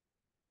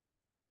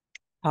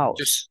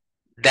 House.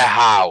 The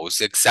house,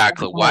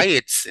 exactly. Why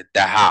it's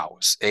the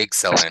house.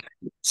 Excellent.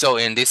 So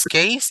in this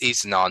case,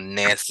 it's not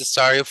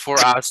necessary for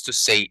us to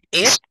say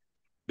it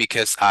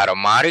because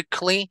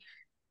automatically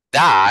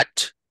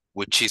that,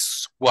 which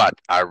is what?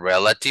 A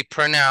relative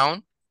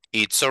pronoun,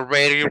 it's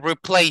already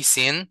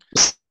replacing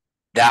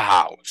the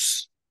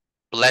house.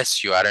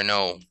 Bless you. I don't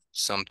know.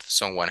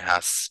 Someone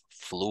has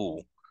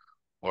flu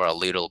or a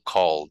little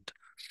cold.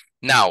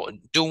 Now,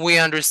 do we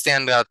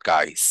understand that,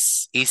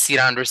 guys? Is it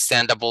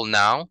understandable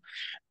now?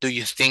 Do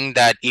you think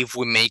that if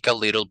we make a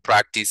little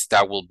practice,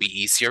 that will be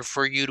easier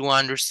for you to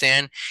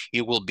understand?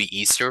 It will be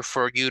easier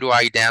for you to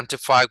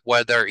identify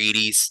whether it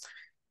is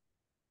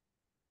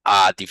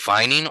a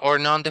defining or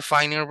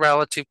non-defining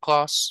relative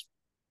clause?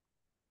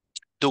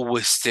 Do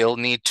we still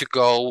need to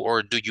go,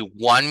 or do you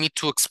want me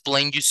to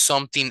explain you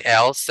something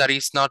else that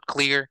is not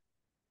clear?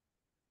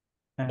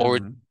 Or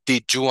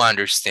did you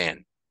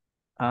understand?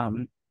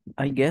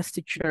 I guess,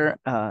 teacher,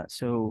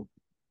 so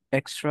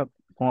extra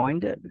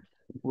point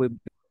would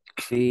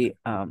be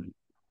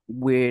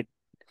with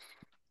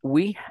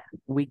we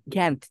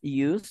can't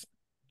use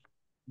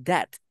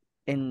that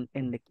in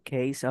the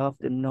case of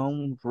the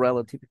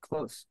non-relative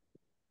clause.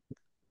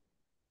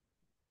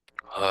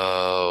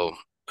 Oh,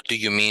 do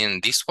you mean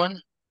this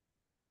one?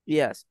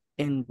 Yes,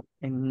 in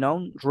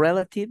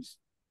non-relatives.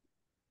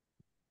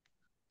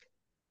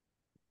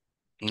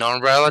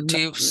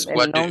 Non-relatives? And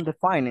What do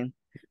non-defining.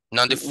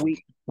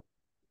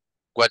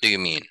 what do you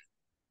mean?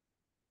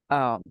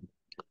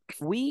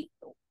 We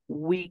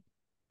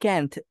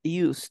can't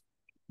use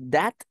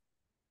that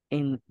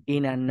in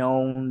a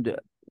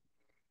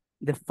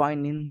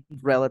non-defining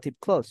relative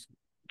clause.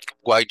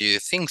 Why do you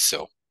think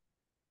so?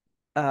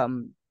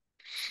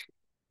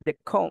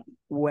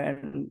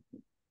 When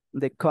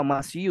the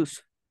commas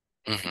use.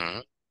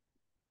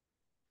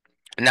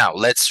 Now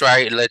let's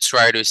try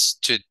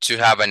to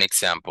have an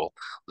example.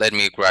 Let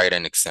me write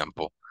an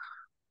example.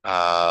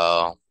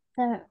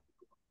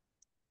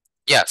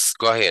 Yes,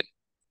 go ahead.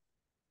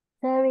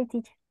 Sorry,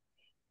 teacher.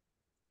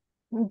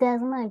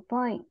 That's my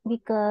point,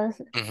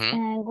 because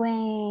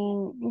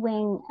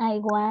when I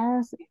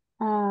was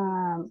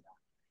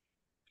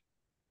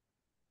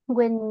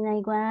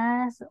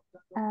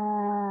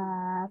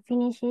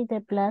finishing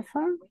the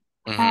platform,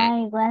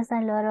 I was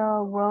a lot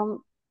of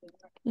wrong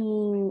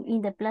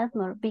in the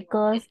platform,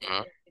 because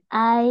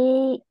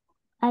I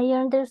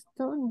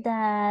understood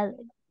that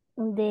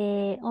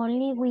the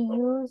only we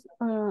use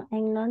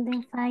in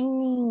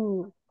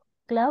non-defining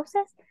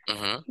clauses,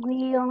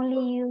 we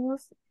only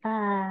use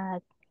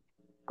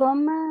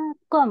comma,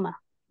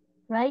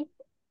 right?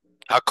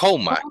 A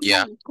comma,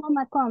 yeah.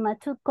 Comma,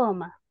 two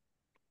comma.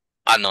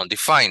 A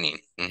non-defining.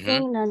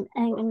 In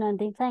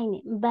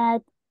non-defining,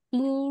 but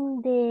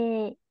in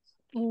the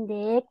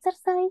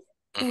exercise,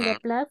 in the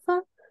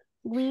platform,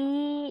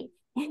 we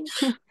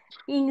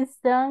in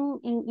some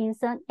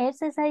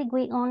exercise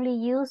we only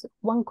use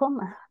one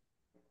comma.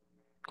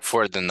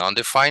 For the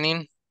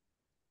non-defining?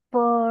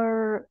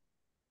 For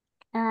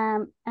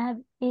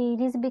it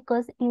is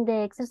because in the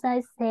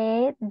exercise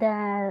said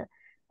that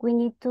we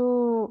need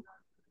to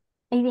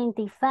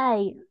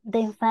identify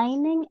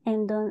defining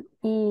and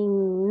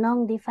in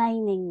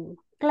non-defining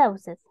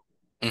clauses.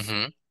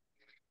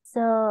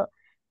 So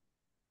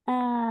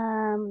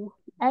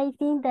I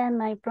think that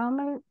my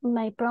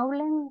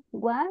problem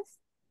was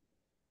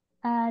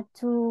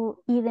to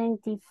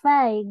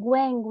identify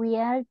when we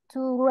are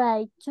to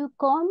write two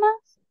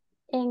commas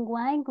and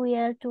when we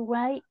are to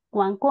write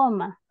one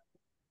comma.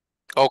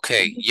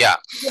 Okay, yeah.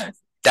 Yes.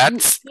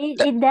 That's very,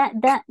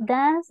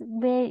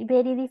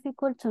 very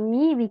difficult to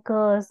me,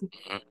 because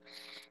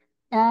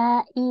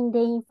in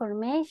the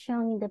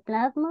information in the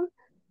platform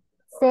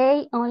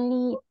say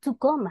only two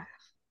commas,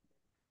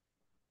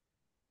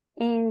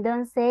 and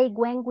don't say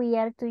when we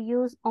are to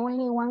use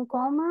only one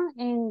comma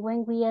and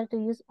when we are to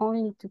use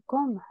only two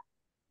commas.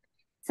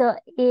 So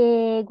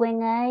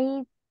when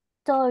I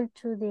told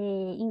to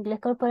the Inglés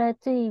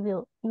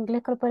Corporativo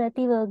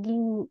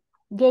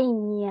gave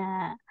me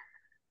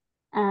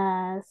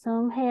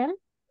some help.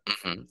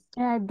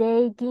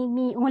 They give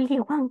me only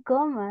one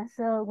comma,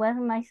 so it was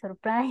my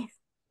surprise.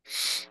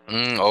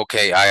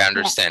 Okay, I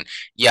understand.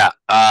 Yeah,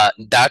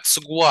 that's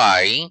what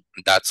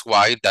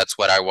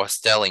I was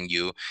telling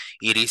you.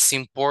 It is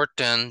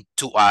important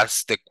to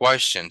ask the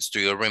questions. Do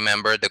you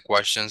remember the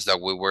questions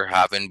that we were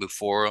having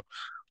before?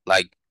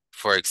 Like,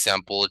 for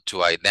example,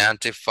 to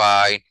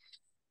identify,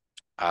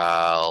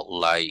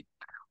 like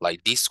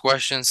these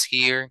questions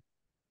here.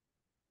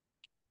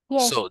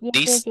 Yes, So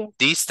yes.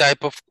 these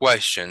type of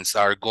questions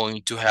are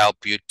going to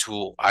help you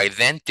to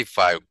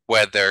identify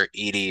whether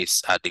it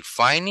is a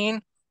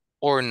defining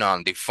or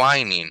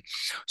non-defining.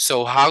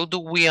 So how do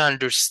we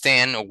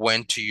understand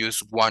when to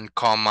use one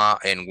comma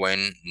and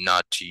when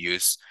not to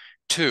use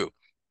two?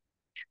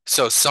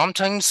 So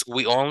sometimes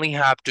we only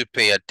have to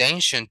pay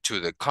attention to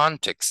the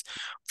context.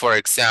 For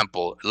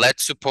example,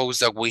 let's suppose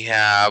that we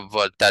have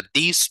that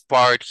this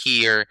part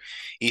here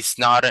is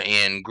not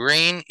in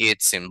green,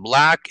 it's in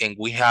black, and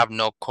we have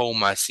no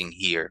commas in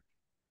here.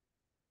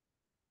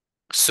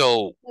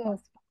 So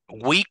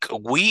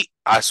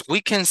as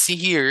we can see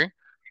here,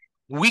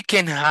 we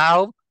can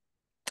have,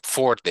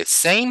 for the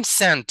same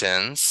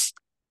sentence,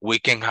 we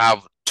can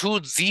have two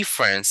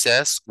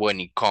differences when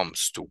it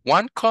comes to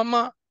one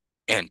comma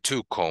and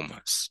two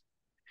commas.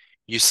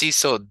 You see,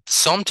 so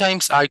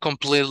sometimes I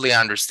completely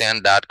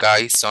understand that,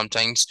 guys.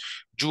 Sometimes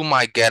you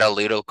might get a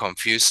little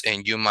confused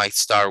and you might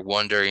start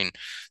wondering,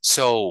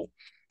 so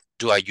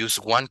do I use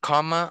one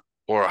comma,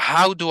 or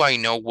how do I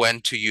know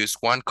when to use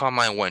one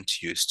comma and when to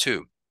use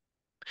two?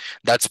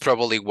 That's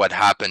probably what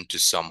happened to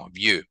some of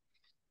you,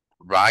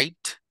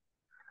 right?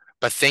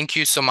 But thank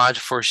you so much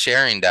for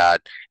sharing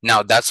that.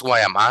 Now, that's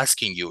why I'm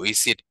asking you,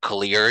 is it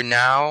clear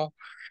now?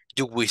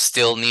 Do we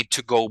still need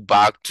to go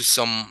back to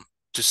some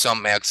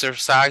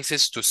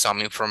exercises, to some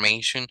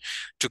information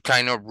to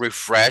kind of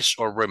refresh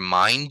or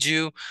remind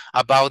you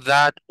about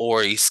that,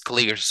 or is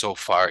clear so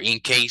far? In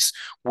case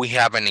we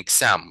have an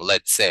exam,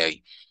 let's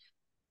say,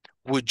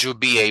 would you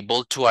be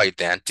able to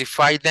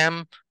identify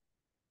them?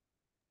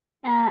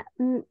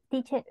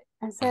 Teacher,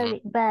 Mhm.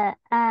 sorry, but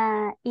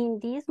in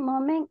this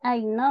moment, I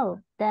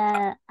know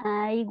that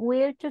I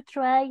will to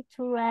try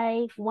to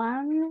write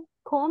 1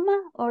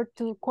 comma or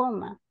 2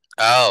 comma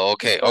Oh,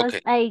 okay, because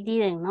okay. I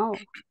didn't know.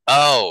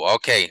 Oh,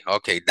 okay,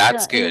 okay,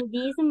 that's So good. in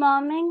this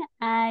moment,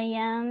 I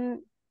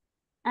am,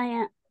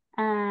 I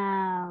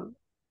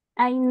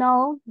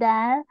know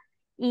that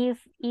if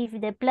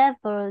the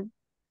platform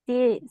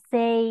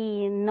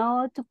say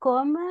no to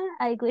comma,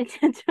 I will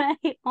to try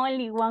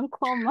only 1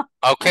 comma.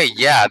 Okay,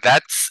 yeah,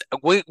 that's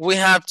we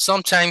have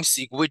sometimes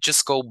we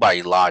just go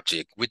by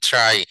logic. We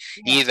try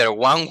Yeah. either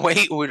one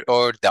way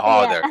or the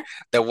Yeah. other,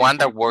 the one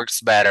that works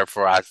better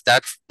for us.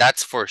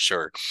 That's for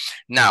sure.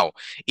 Now,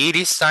 it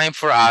is time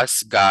for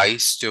us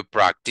guys to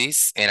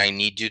practice, and I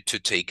need you to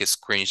take a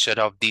screenshot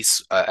of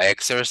these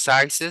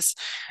exercises.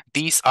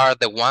 These are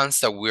the ones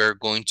that we're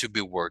going to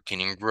be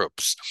working in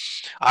groups.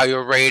 I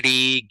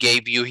already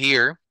gave you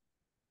here,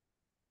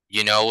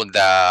 you know,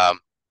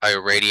 I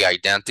already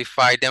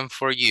identified them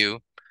for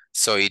you,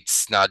 so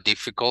it's not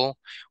difficult.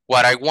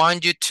 What I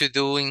want you to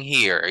do in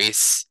here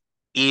is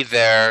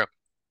either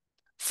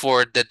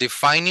for the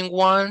defining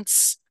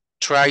ones,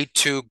 try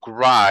to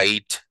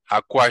write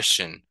a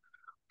question.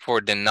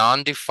 For the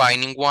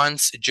non-defining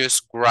ones,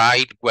 just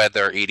write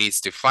whether it is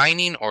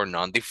defining or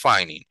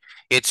non-defining.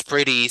 It's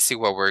pretty easy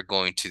what we're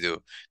going to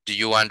do. Do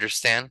you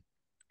understand?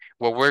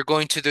 What we're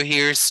going to do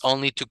here is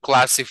only to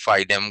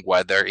classify them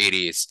whether it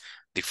is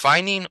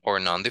defining or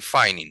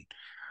non-defining.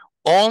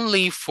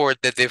 Only for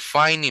the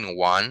defining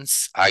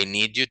ones, I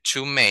need you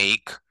to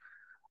make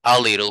a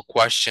little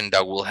question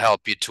that will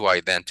help you to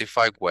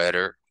identify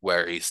where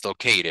it's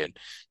located.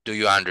 Do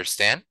you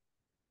understand?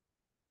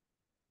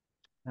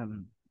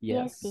 Yes,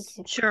 Yes.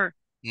 teacher. Sure.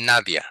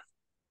 Nadia.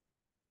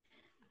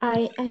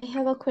 I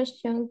have a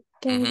question.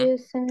 Can Mhm. you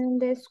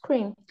send the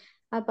screen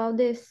about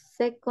the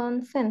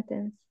second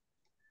sentence?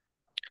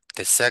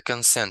 The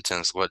second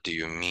sentence, what do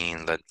you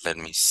mean? Let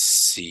me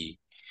see.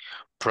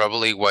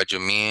 Probably what you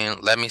mean.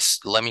 Let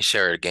me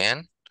share it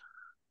again.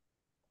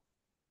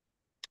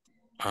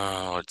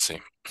 Let's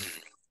see.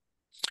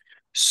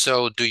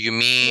 So Yeah. do you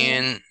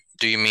mean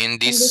In the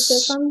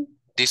this second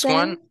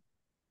one? sentence?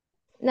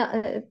 No,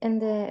 in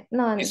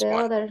This the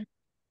one? other.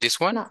 This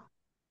one? No.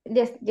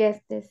 Yes.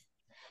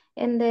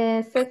 In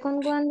the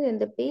second one, in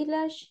the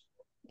village,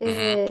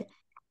 Mm-hmm.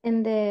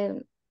 in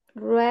the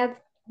red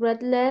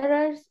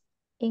letters,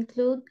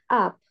 include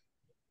up.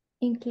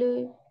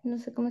 Include, no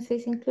sé cómo se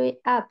dice, include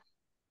up.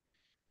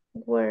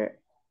 Where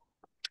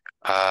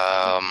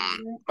up.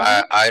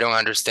 I don't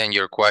understand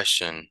your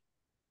question.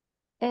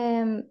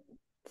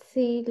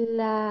 Si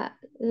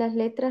las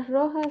letras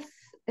rojas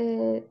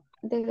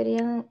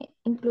deberían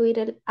incluir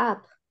el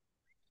up.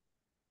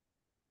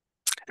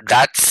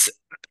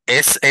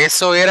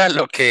 Eso era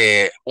lo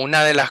que,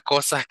 una de las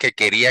cosas que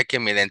quería que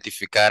me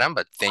identificaran,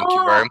 but thank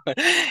you very Oh, much.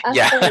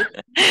 Yeah. sorry.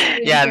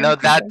 Yeah, no,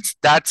 Okay.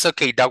 that's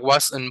okay. That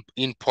was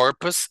in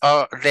purpose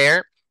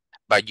there,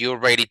 but you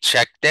already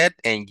checked it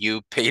and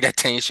you paid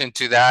attention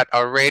to that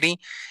already,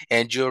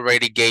 and you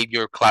already gave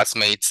your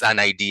classmates an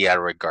idea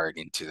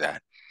regarding to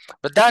that.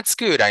 But that's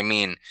good. I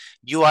mean,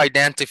 you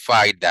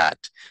identified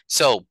that.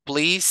 So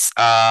please,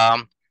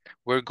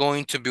 we're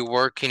going to be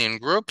working in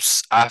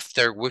groups.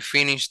 After we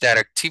finish that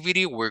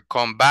activity, we'll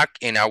come back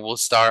and I will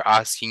start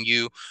asking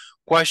you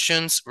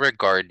questions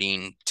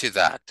regarding to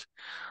that.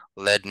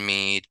 Let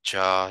me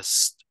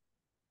just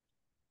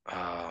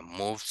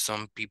move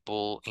some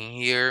people in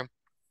here.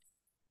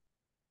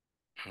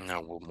 And I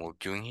will move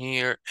you in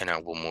here and I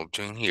will move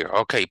you in here.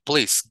 Okay,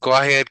 please go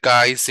ahead,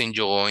 guys, and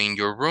join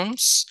your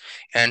rooms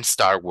and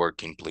start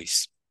working,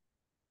 please.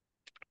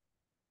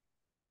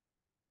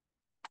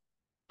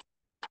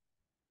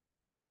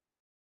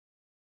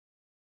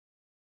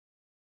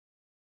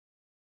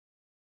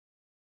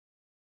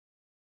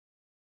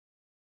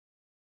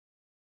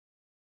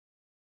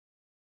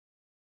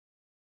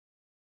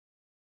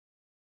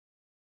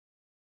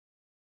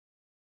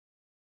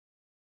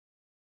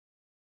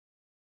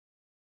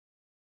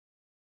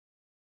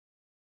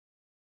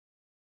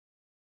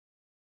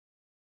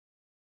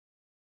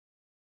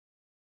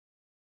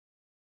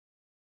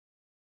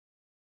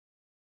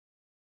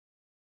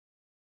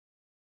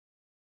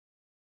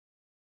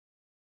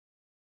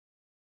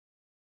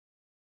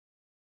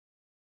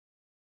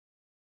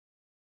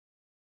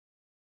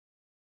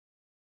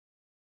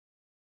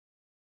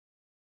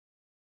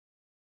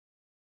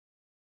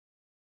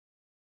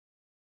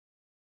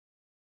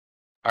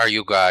 Are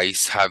you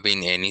guys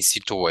having any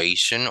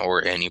situation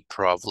or any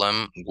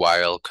problem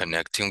while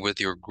connecting with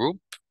your group?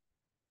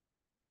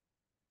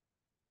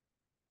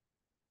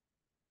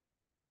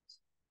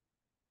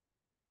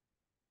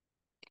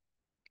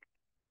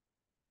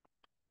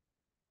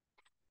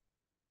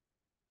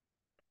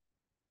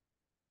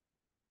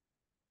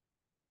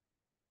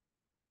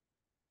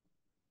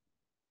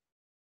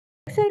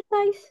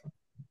 exercise.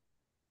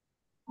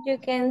 You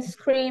can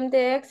scream the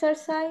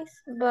exercise,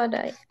 but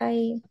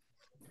I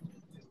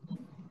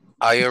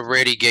I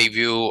already gave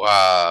you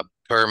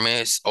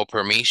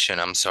permission,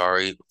 I'm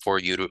sorry, for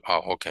you to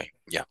okay.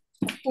 Yeah.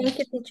 thank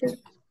you, teacher.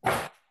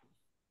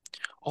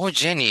 Oh,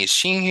 Jenny, is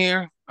she in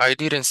here? I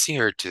didn't see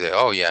her today.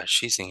 Oh yeah,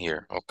 she's in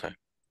here. Okay.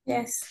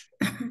 Yes.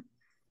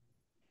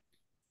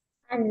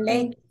 I'm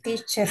late,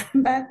 teacher,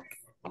 but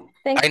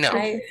Thank I you, know.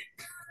 teacher.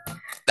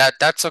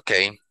 That's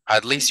okay.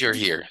 At least you're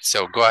here.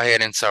 So go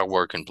ahead and start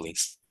working,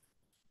 please.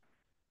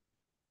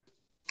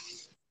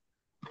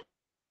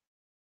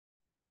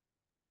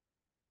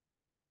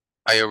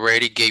 I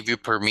already gave you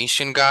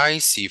permission,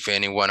 guys. If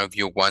any one of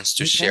you wants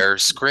to Okay. share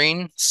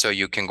screen, so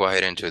you can go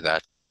ahead and do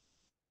that.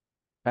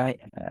 I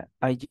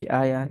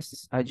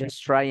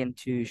just trying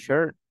to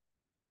share.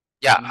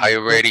 Yeah, I Good,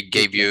 already good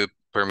gave job. you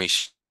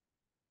permission.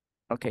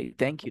 Okay,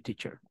 thank you,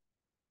 teacher.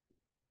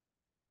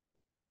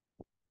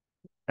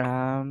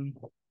 Um,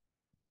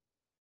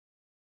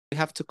 We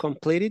have to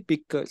complete it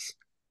because,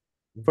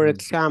 for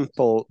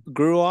example,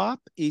 grew up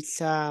is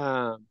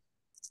I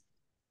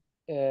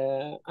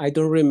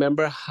don't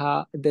remember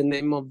how the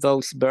name of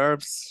those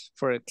verbs.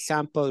 For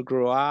example,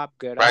 grew up,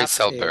 get up.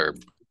 Phrasal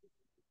verb.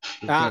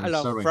 I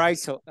love Sorry.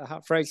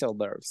 phrasal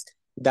verbs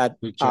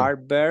that Teacher. are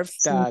verbs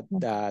that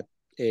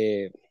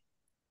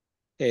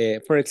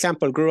for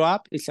example, grew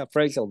up is a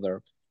phrasal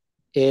verb,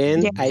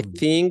 and I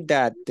think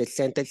that the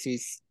sentence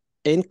is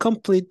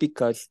incomplete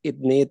because it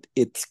needs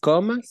its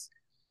commas,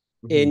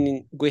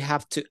 and we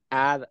have to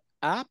add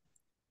up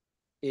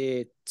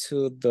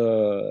to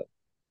the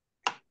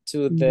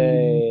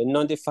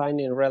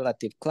non-defining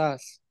relative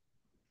clause.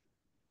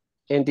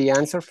 And the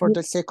answer for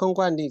the second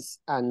one is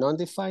a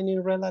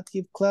non-defining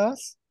relative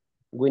clause.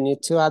 We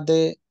need to add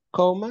the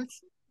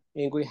commas,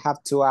 and we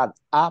have to add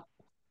up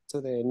to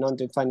the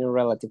non-defining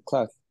relative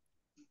clause.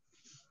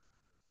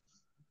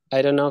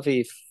 I don't know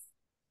if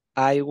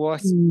I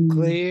was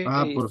clear.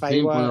 Por If I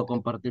fin was... puedo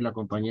compartir la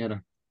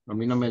compañera. A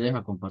mí no me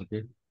deja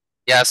compartir.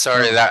 Yeah,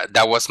 sorry, Oh.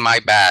 that was my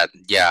bad.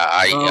 Yeah,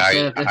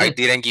 Okay. I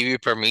didn't give you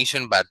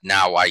permission, but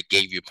now I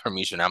gave you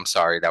permission. I'm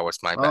sorry, that was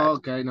my bad.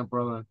 Okay, no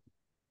problem.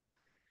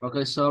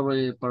 Okay,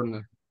 sorry,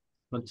 partner.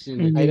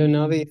 Continue. I don't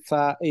know if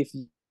I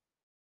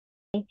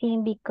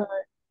think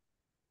because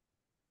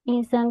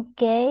in some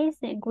case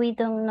we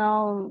don't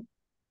know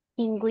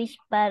in which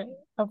part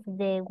of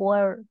the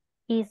world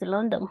is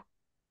London.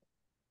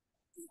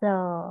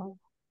 So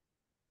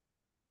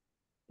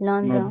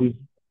London,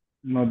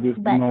 Not not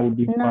defining.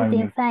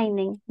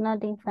 defining. Not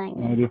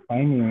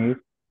defining it.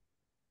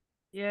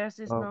 Yes,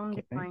 it's Okay.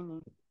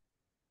 non-defining. It's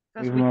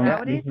Because not,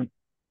 without it,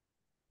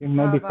 it's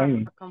not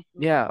defining.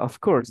 Yeah, of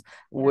course.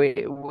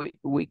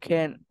 We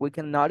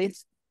can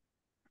notice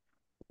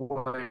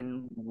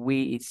when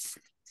we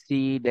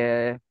see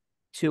the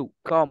two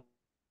come.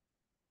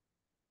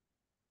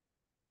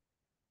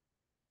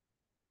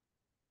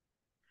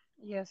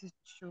 yes, it's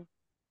true.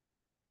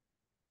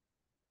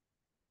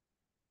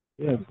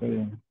 Yes,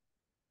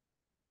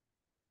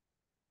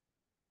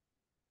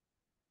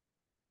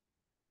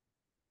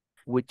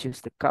 Which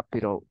is the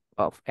capital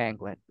of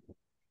England.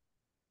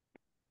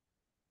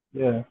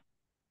 yeah.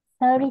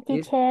 Sorry, What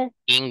is teacher.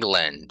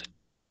 England.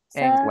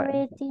 Sorry,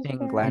 England. teacher.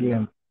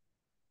 England.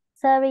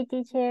 Sorry,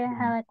 teacher. I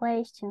have a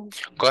question.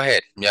 Go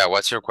ahead. Yeah,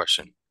 what's your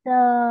question?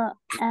 So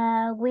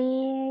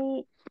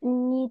we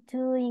need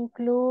to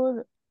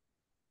include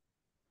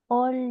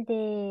all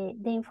the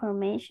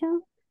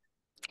information.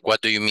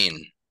 What do you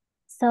mean?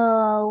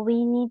 So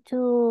we need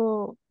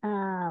to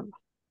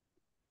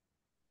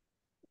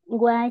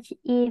watch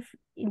if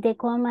the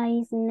comma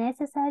is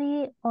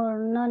necessary or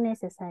not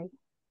necessary.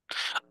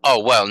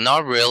 Oh, well,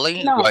 not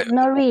really. No,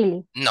 not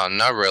really. No,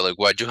 not really.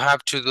 What you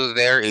have to do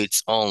there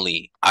is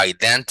only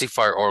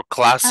identify or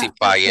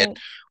classify it,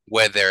 Okay.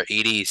 whether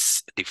it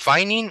is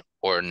defining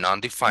or Not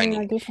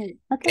non-defining. different.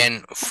 Okay.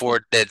 And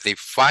for the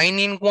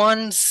defining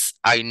ones,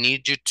 I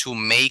need you to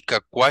make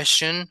a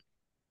question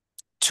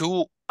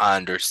to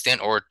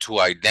understand or to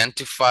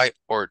identify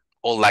or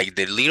like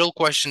the little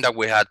question that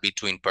we had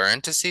between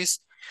parentheses,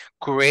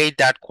 create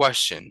that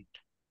question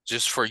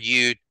just for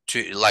you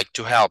to like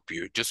to help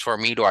you, just for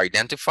me to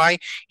identify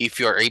if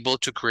you're able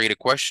to create a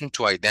question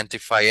to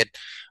identify it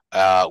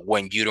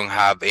when you don't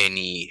have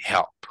any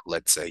help,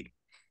 let's say.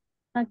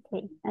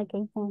 Okay.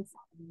 Okay. Thanks.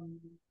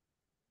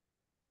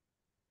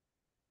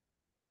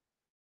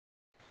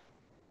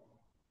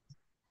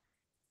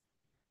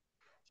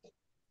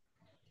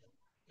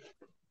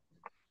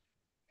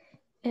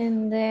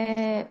 And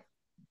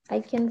I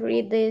can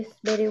read this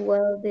very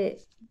well,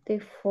 the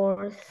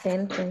fourth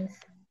sentence.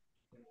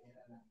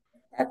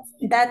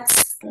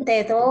 That's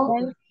the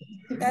dog.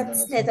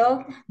 That's the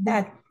dog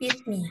that bit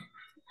me.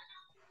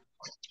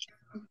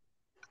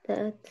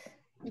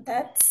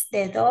 That's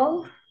the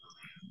dog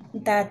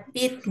that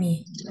bit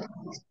me.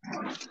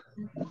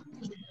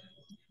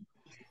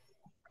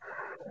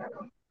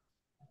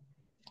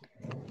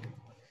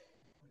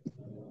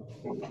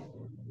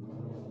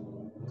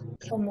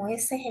 Como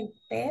ese es el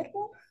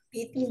perro,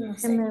 bit me, no Que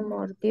sé. me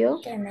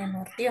mordió. Que me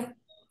mordió.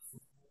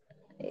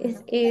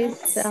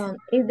 is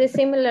the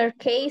similar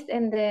case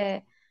in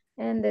the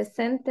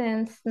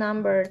sentence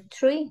number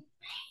 3.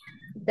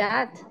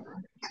 That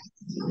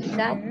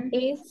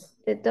is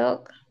the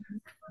dog.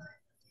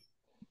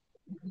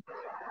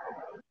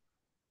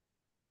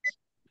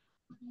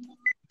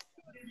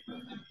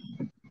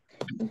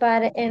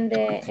 But in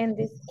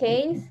this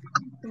case,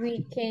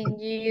 we can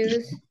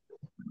use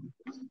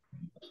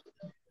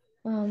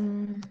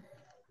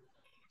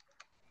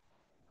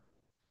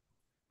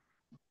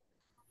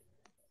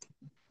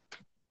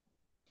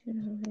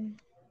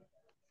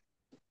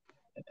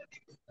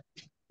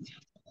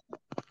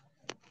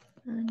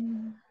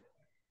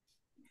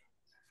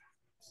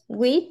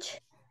which.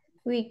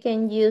 We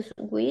can use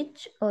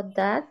which or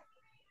that.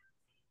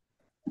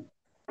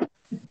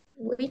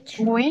 Which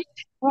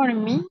for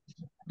me?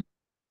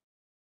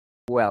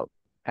 Well,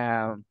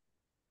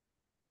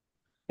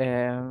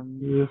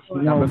 Yes,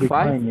 number 5.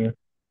 define it.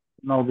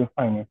 Now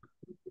define it.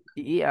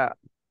 Yeah,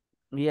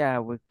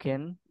 we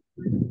can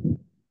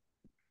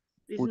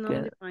It's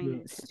not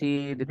defined.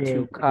 see the Yes,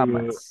 two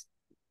commas.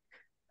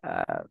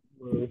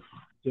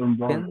 John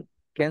Bond.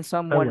 Can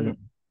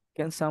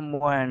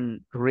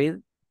someone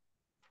read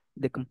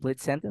the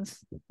complete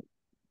sentence?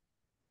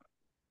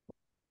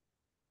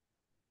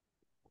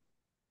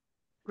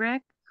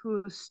 Greg,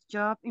 whose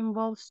job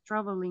involves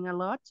traveling a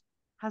lot,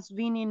 has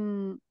been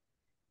in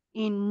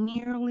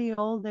nearly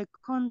all the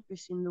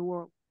countries in the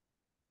world.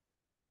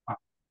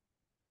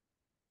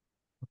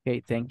 Okay,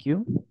 thank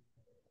you.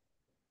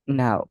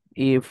 Now,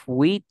 if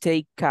we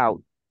take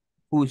out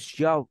whose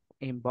job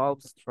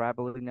involves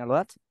traveling a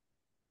lot,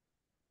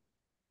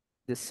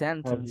 the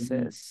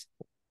sentences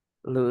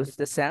lose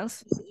the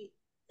sense.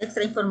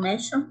 Extra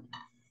information.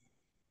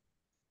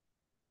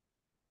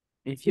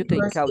 If you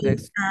take out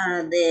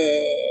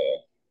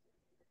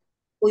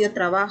cuyo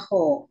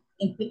trabajo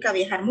implica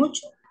viajar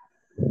mucho.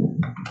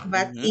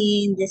 But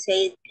in the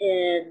say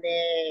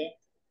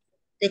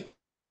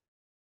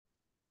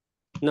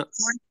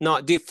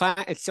No,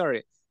 define,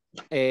 sorry.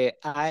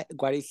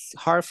 What is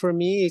hard for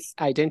me is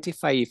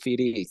identify if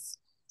it is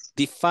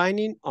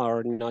defining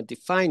or not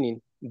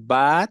defining,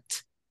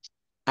 but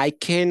I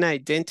can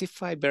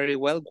identify very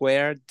well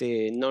where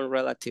the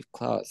non-relative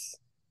clause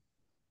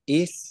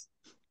is.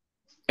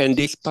 And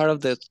this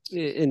part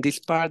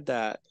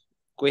that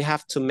we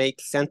have to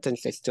make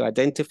sentences to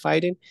identify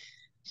them,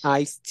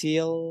 I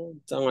still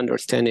don't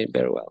understand it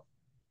very well.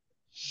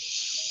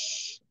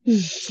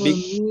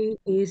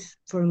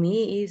 For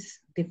me is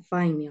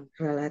defining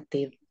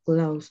relative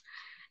clause.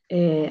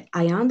 I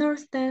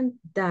understand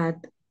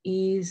that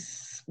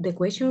is the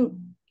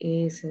question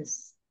is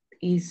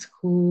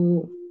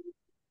who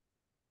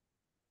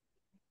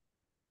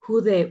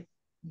the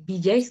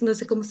village, no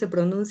sé cómo se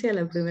pronuncia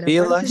la primera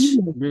parte.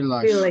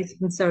 Village.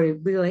 I'm sorry,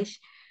 village.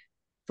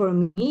 For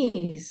me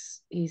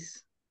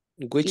is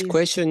which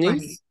question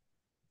defining.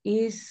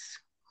 Is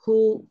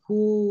who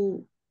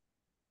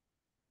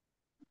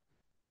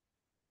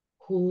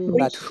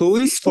but who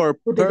is for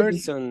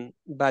person,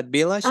 but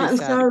village is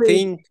a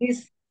thing.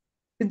 Is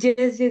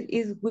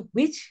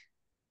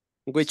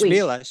which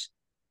village?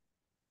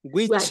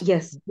 Which? Well,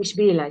 yes, which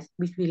village?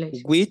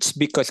 Which,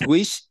 because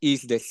which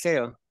is the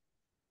cell.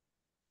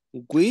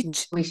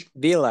 Which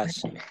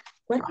village?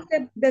 What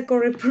is the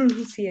correct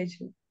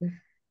pronunciation?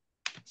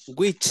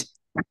 Which?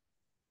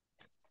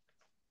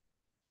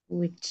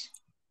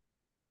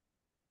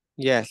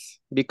 Yes,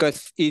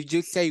 because if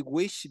you say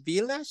which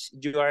village,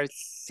 you are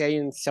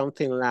saying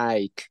something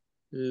like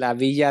La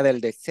Villa del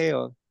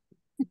Deseo.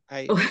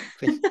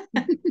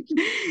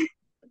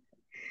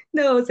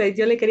 No, o sea,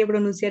 yo le quería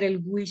pronunciar el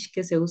which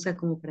que se usa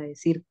como para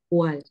decir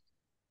cuál.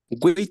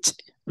 Which?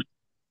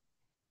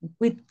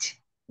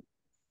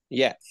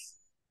 Yes.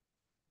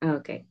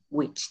 Okay,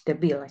 which, the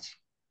village.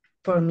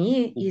 For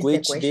me, is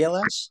the question. Which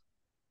village?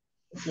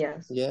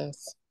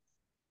 Yes.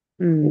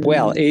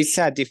 Well, it's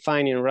a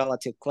defining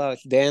relative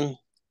clause then.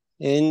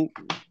 And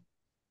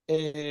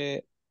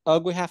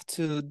all we have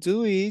to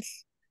do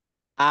is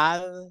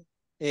add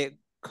a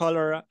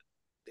color.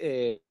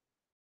 For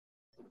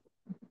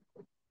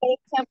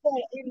example,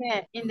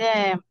 in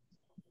the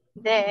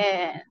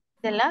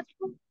last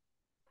one,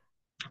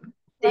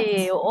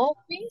 the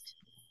office,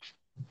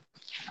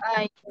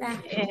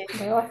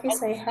 the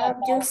office I have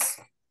just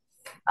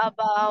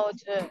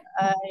about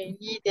I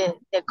need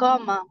the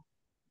comma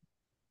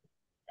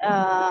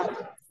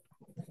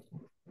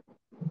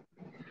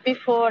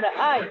before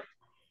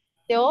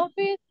the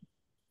office,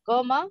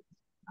 comma,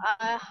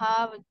 I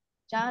have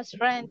just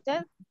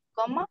rented,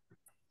 comma,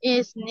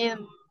 is near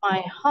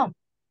my home.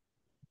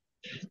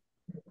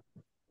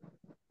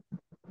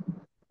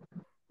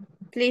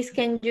 Please,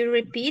 can you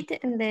repeat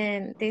and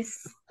then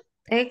this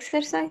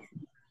exercise?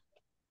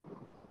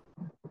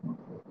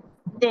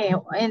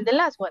 And the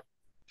last one,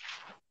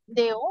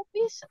 the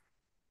office,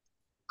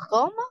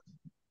 comma.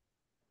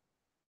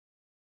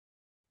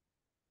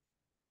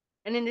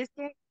 And in this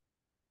case,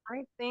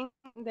 I think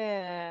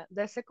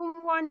the second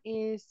one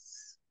is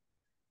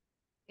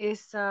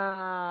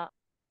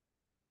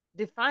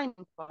defining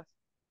clause.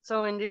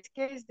 So in this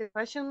case, the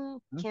question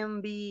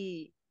can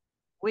be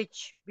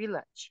which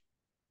village?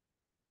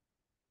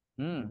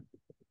 Mm.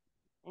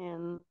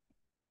 And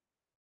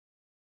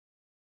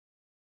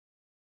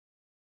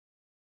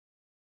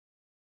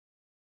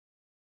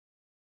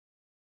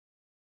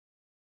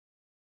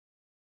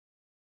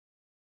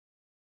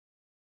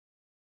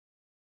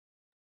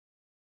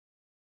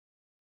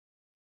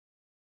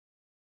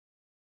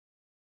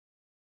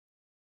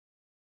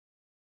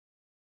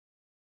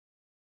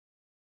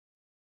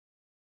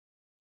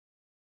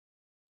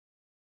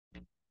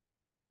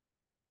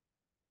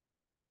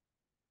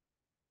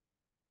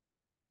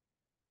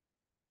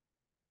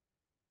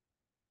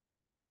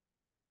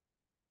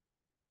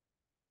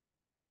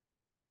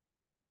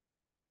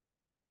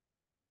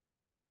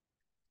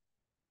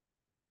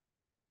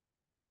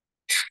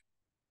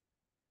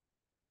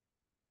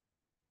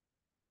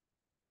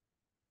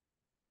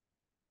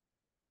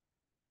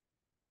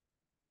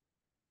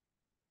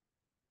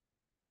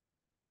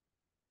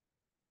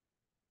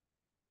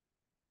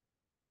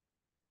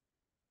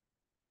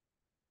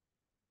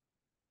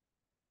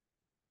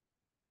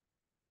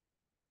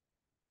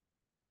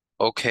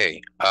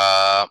Okay,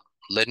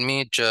 let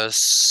me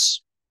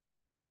just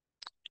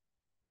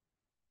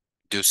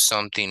do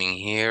something in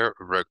here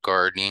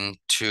regarding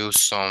to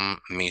some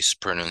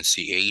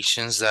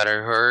mispronunciations that I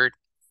heard.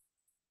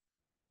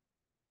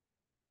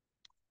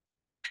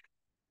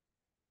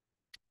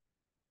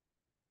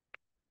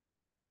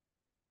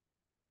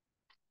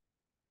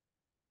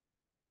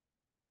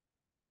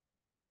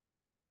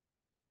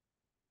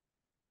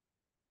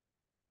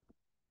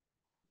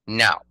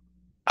 Now,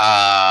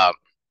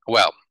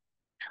 well,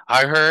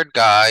 I heard,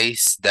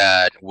 guys,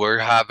 that we're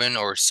having,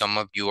 or some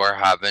of you are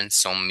having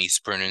some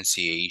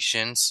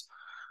mispronunciations.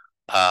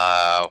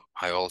 I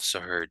also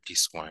heard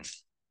this one.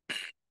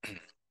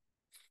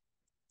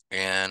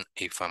 And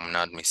if I'm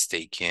not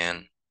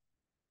mistaken,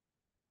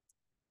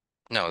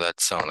 no,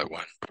 that's the other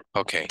one.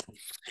 Okay.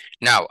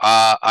 Now,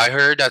 I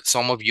heard that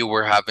some of you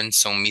were having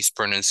some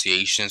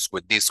mispronunciations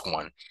with this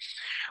one.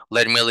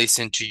 Let me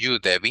listen to you,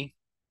 Debbie,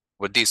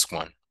 with this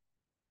one.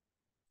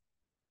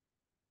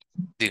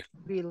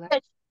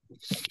 village.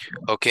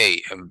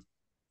 Okay,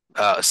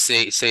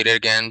 say it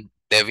again,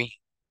 Debbie.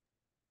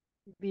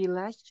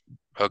 Village.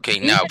 Okay,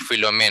 now,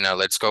 Filomena,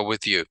 let's go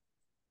with you.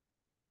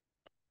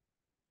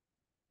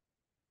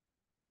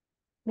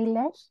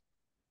 Village.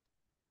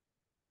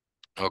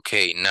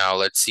 Okay, now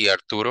let's see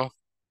Arturo.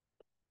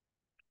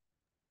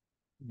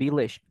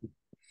 Village.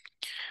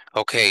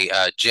 Okay,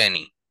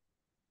 Jenny.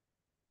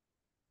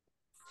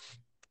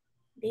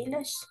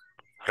 Village.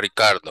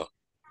 Ricardo.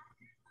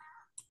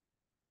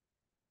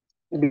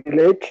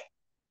 Village.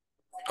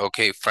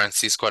 Okay,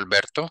 Francisco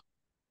Alberto.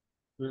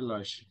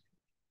 Village.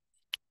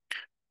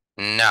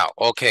 Now,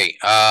 okay,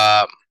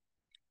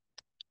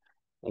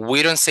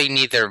 we don't say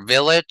neither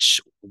village.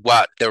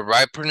 What the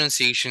right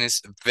pronunciation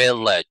is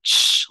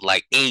village,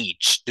 like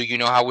age. Do you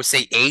know how we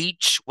say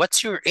age?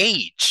 What's your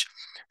age?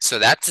 So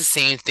that's the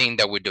same thing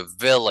that with the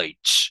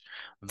village,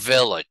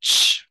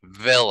 village,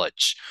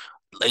 village.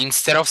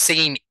 Instead of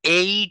saying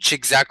age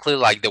exactly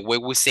like the way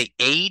we say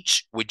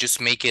age, we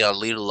just make it a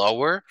little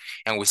lower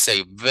and we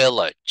say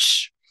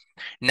village.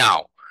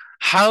 Now,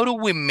 how do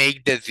we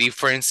make the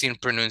difference in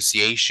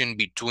pronunciation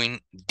between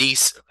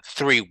these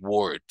three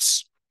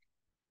words?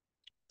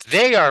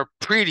 They are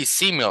pretty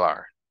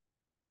similar.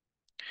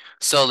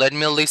 So let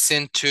me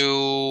listen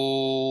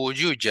to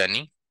you,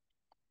 Jenny.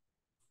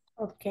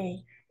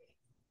 Okay.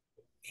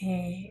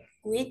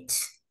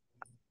 With,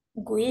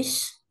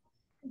 wish,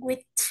 with.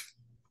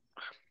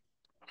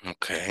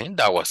 Okay,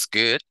 that was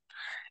good.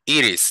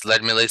 Iris,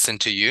 let me listen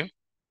to you.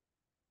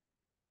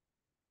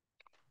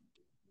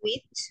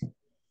 With,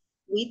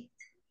 with,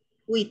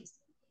 with.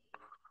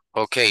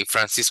 Okay,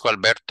 Francisco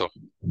Alberto.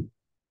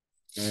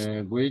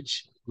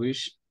 Which,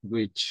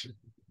 which.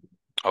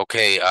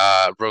 Okay,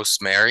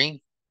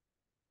 Rosemary.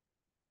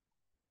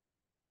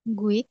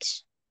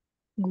 Which,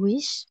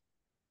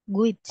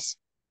 which.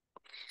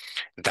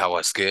 That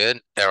was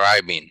good.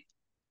 Arriving.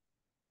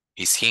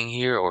 Is he in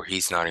here or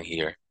he's not in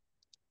here?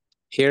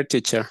 Here,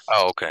 teacher.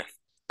 Oh, okay.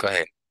 Go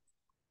ahead.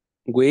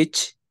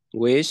 Which,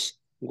 which,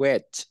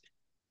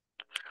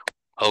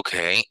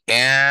 Okay,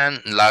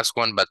 and last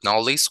one but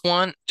not least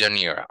one,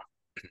 Janira.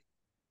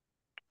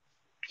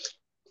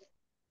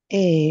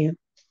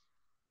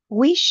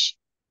 Wish,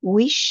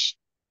 which.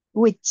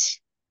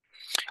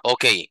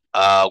 Okay,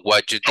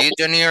 what you did,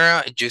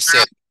 Janira, you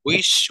said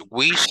wish,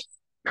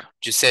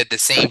 you said the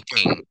same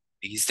thing.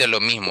 Dijiste lo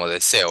mismo,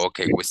 deseo.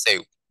 Okay, we say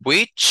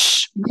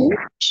which,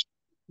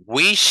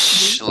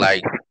 wish,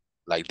 like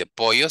the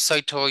pollos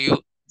I told you,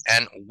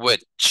 and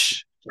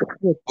which,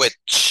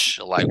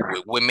 like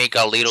we make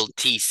a little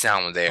T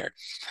sound there.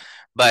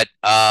 But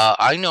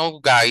I know,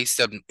 guys,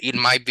 that it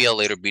might be a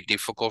little bit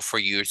difficult for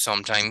you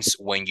sometimes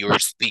when you're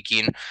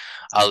speaking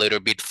a little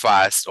bit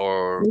fast,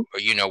 or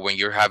you know, when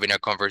you're having a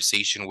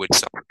conversation with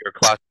some of your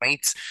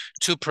classmates,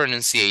 to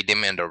pronunciate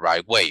them in the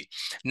right way.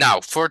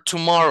 Now, for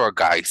tomorrow,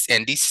 guys,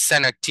 and this is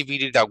an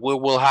activity that we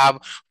will have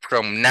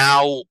from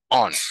now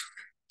on.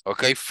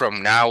 Okay,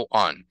 from now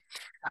on.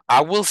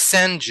 I will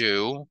send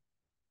you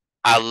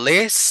a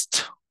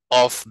list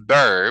of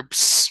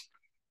verbs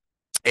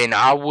and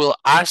I will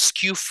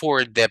ask you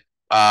for the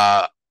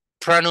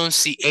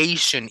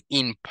pronunciation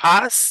in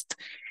past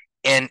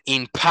and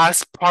in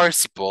past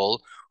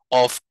participle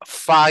of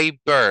 5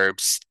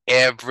 verbs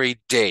every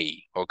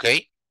day,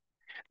 okay?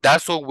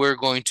 That's what we're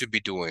going to be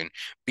doing.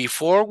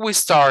 Before we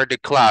start the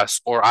class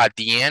or at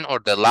the end or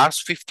the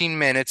last 15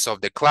 minutes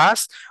of the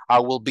class, I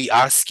will be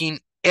asking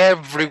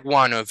every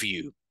one of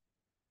you.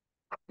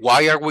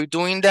 Why are we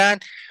doing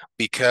that?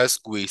 Because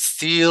we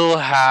still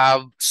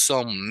have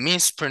some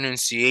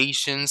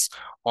mispronunciations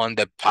on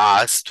the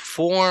past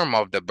form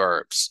of the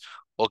verbs.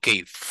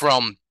 Okay,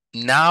 from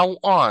now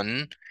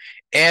on,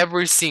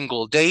 every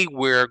single day,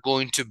 we're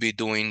going to be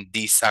doing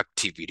this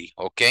activity,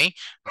 okay?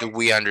 Do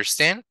we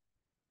understand?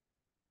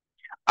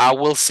 I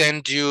will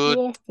send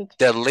you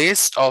the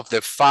list of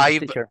the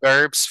 5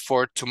 verbs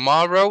for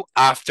tomorrow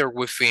after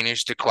we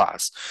finish the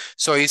class.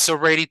 So it's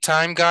already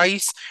time,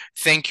 guys.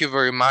 Thank you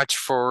very much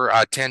for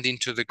attending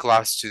to the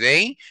class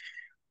today.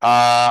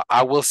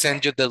 I will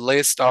send you the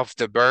list of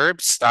the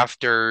verbs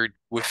after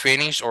we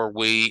finish or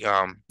we,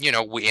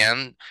 we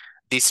end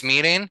this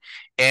meeting.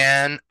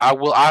 And I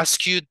will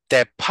ask you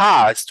the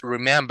past,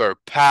 remember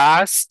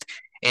past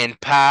and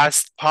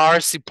past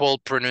participle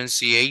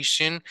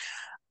pronunciation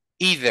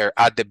either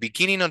at the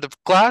beginning of the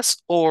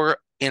class or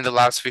in the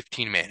last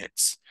 15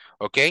 minutes,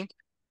 okay?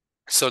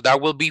 So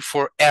that will be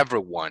for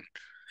everyone.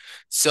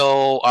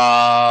 So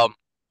I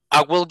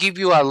will give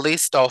you a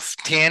list of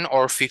 10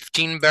 or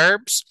 15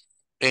 verbs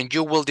and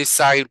you will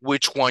decide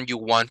which one you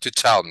want to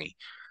tell me.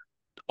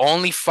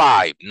 Only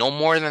 5, no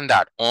more than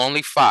that,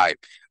 only 5.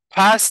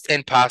 Past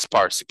and past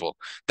participle.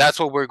 That's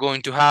what we're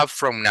going to have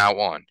from now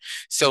on.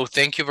 So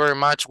thank you very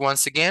much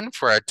once again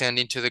for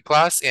attending to the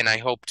class and I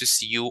hope to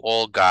see you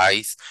all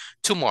guys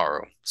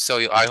tomorrow. So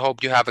I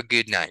hope you have a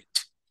good night.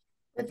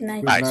 Good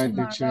night. Good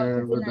night,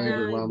 teacher. Good night,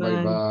 everyone.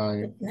 Bye-bye.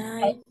 Good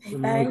night. Good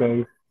night, Bye.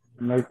 guys.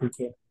 Good night,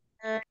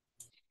 teacher.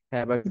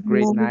 Have a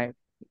great night.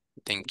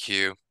 Thank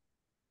you.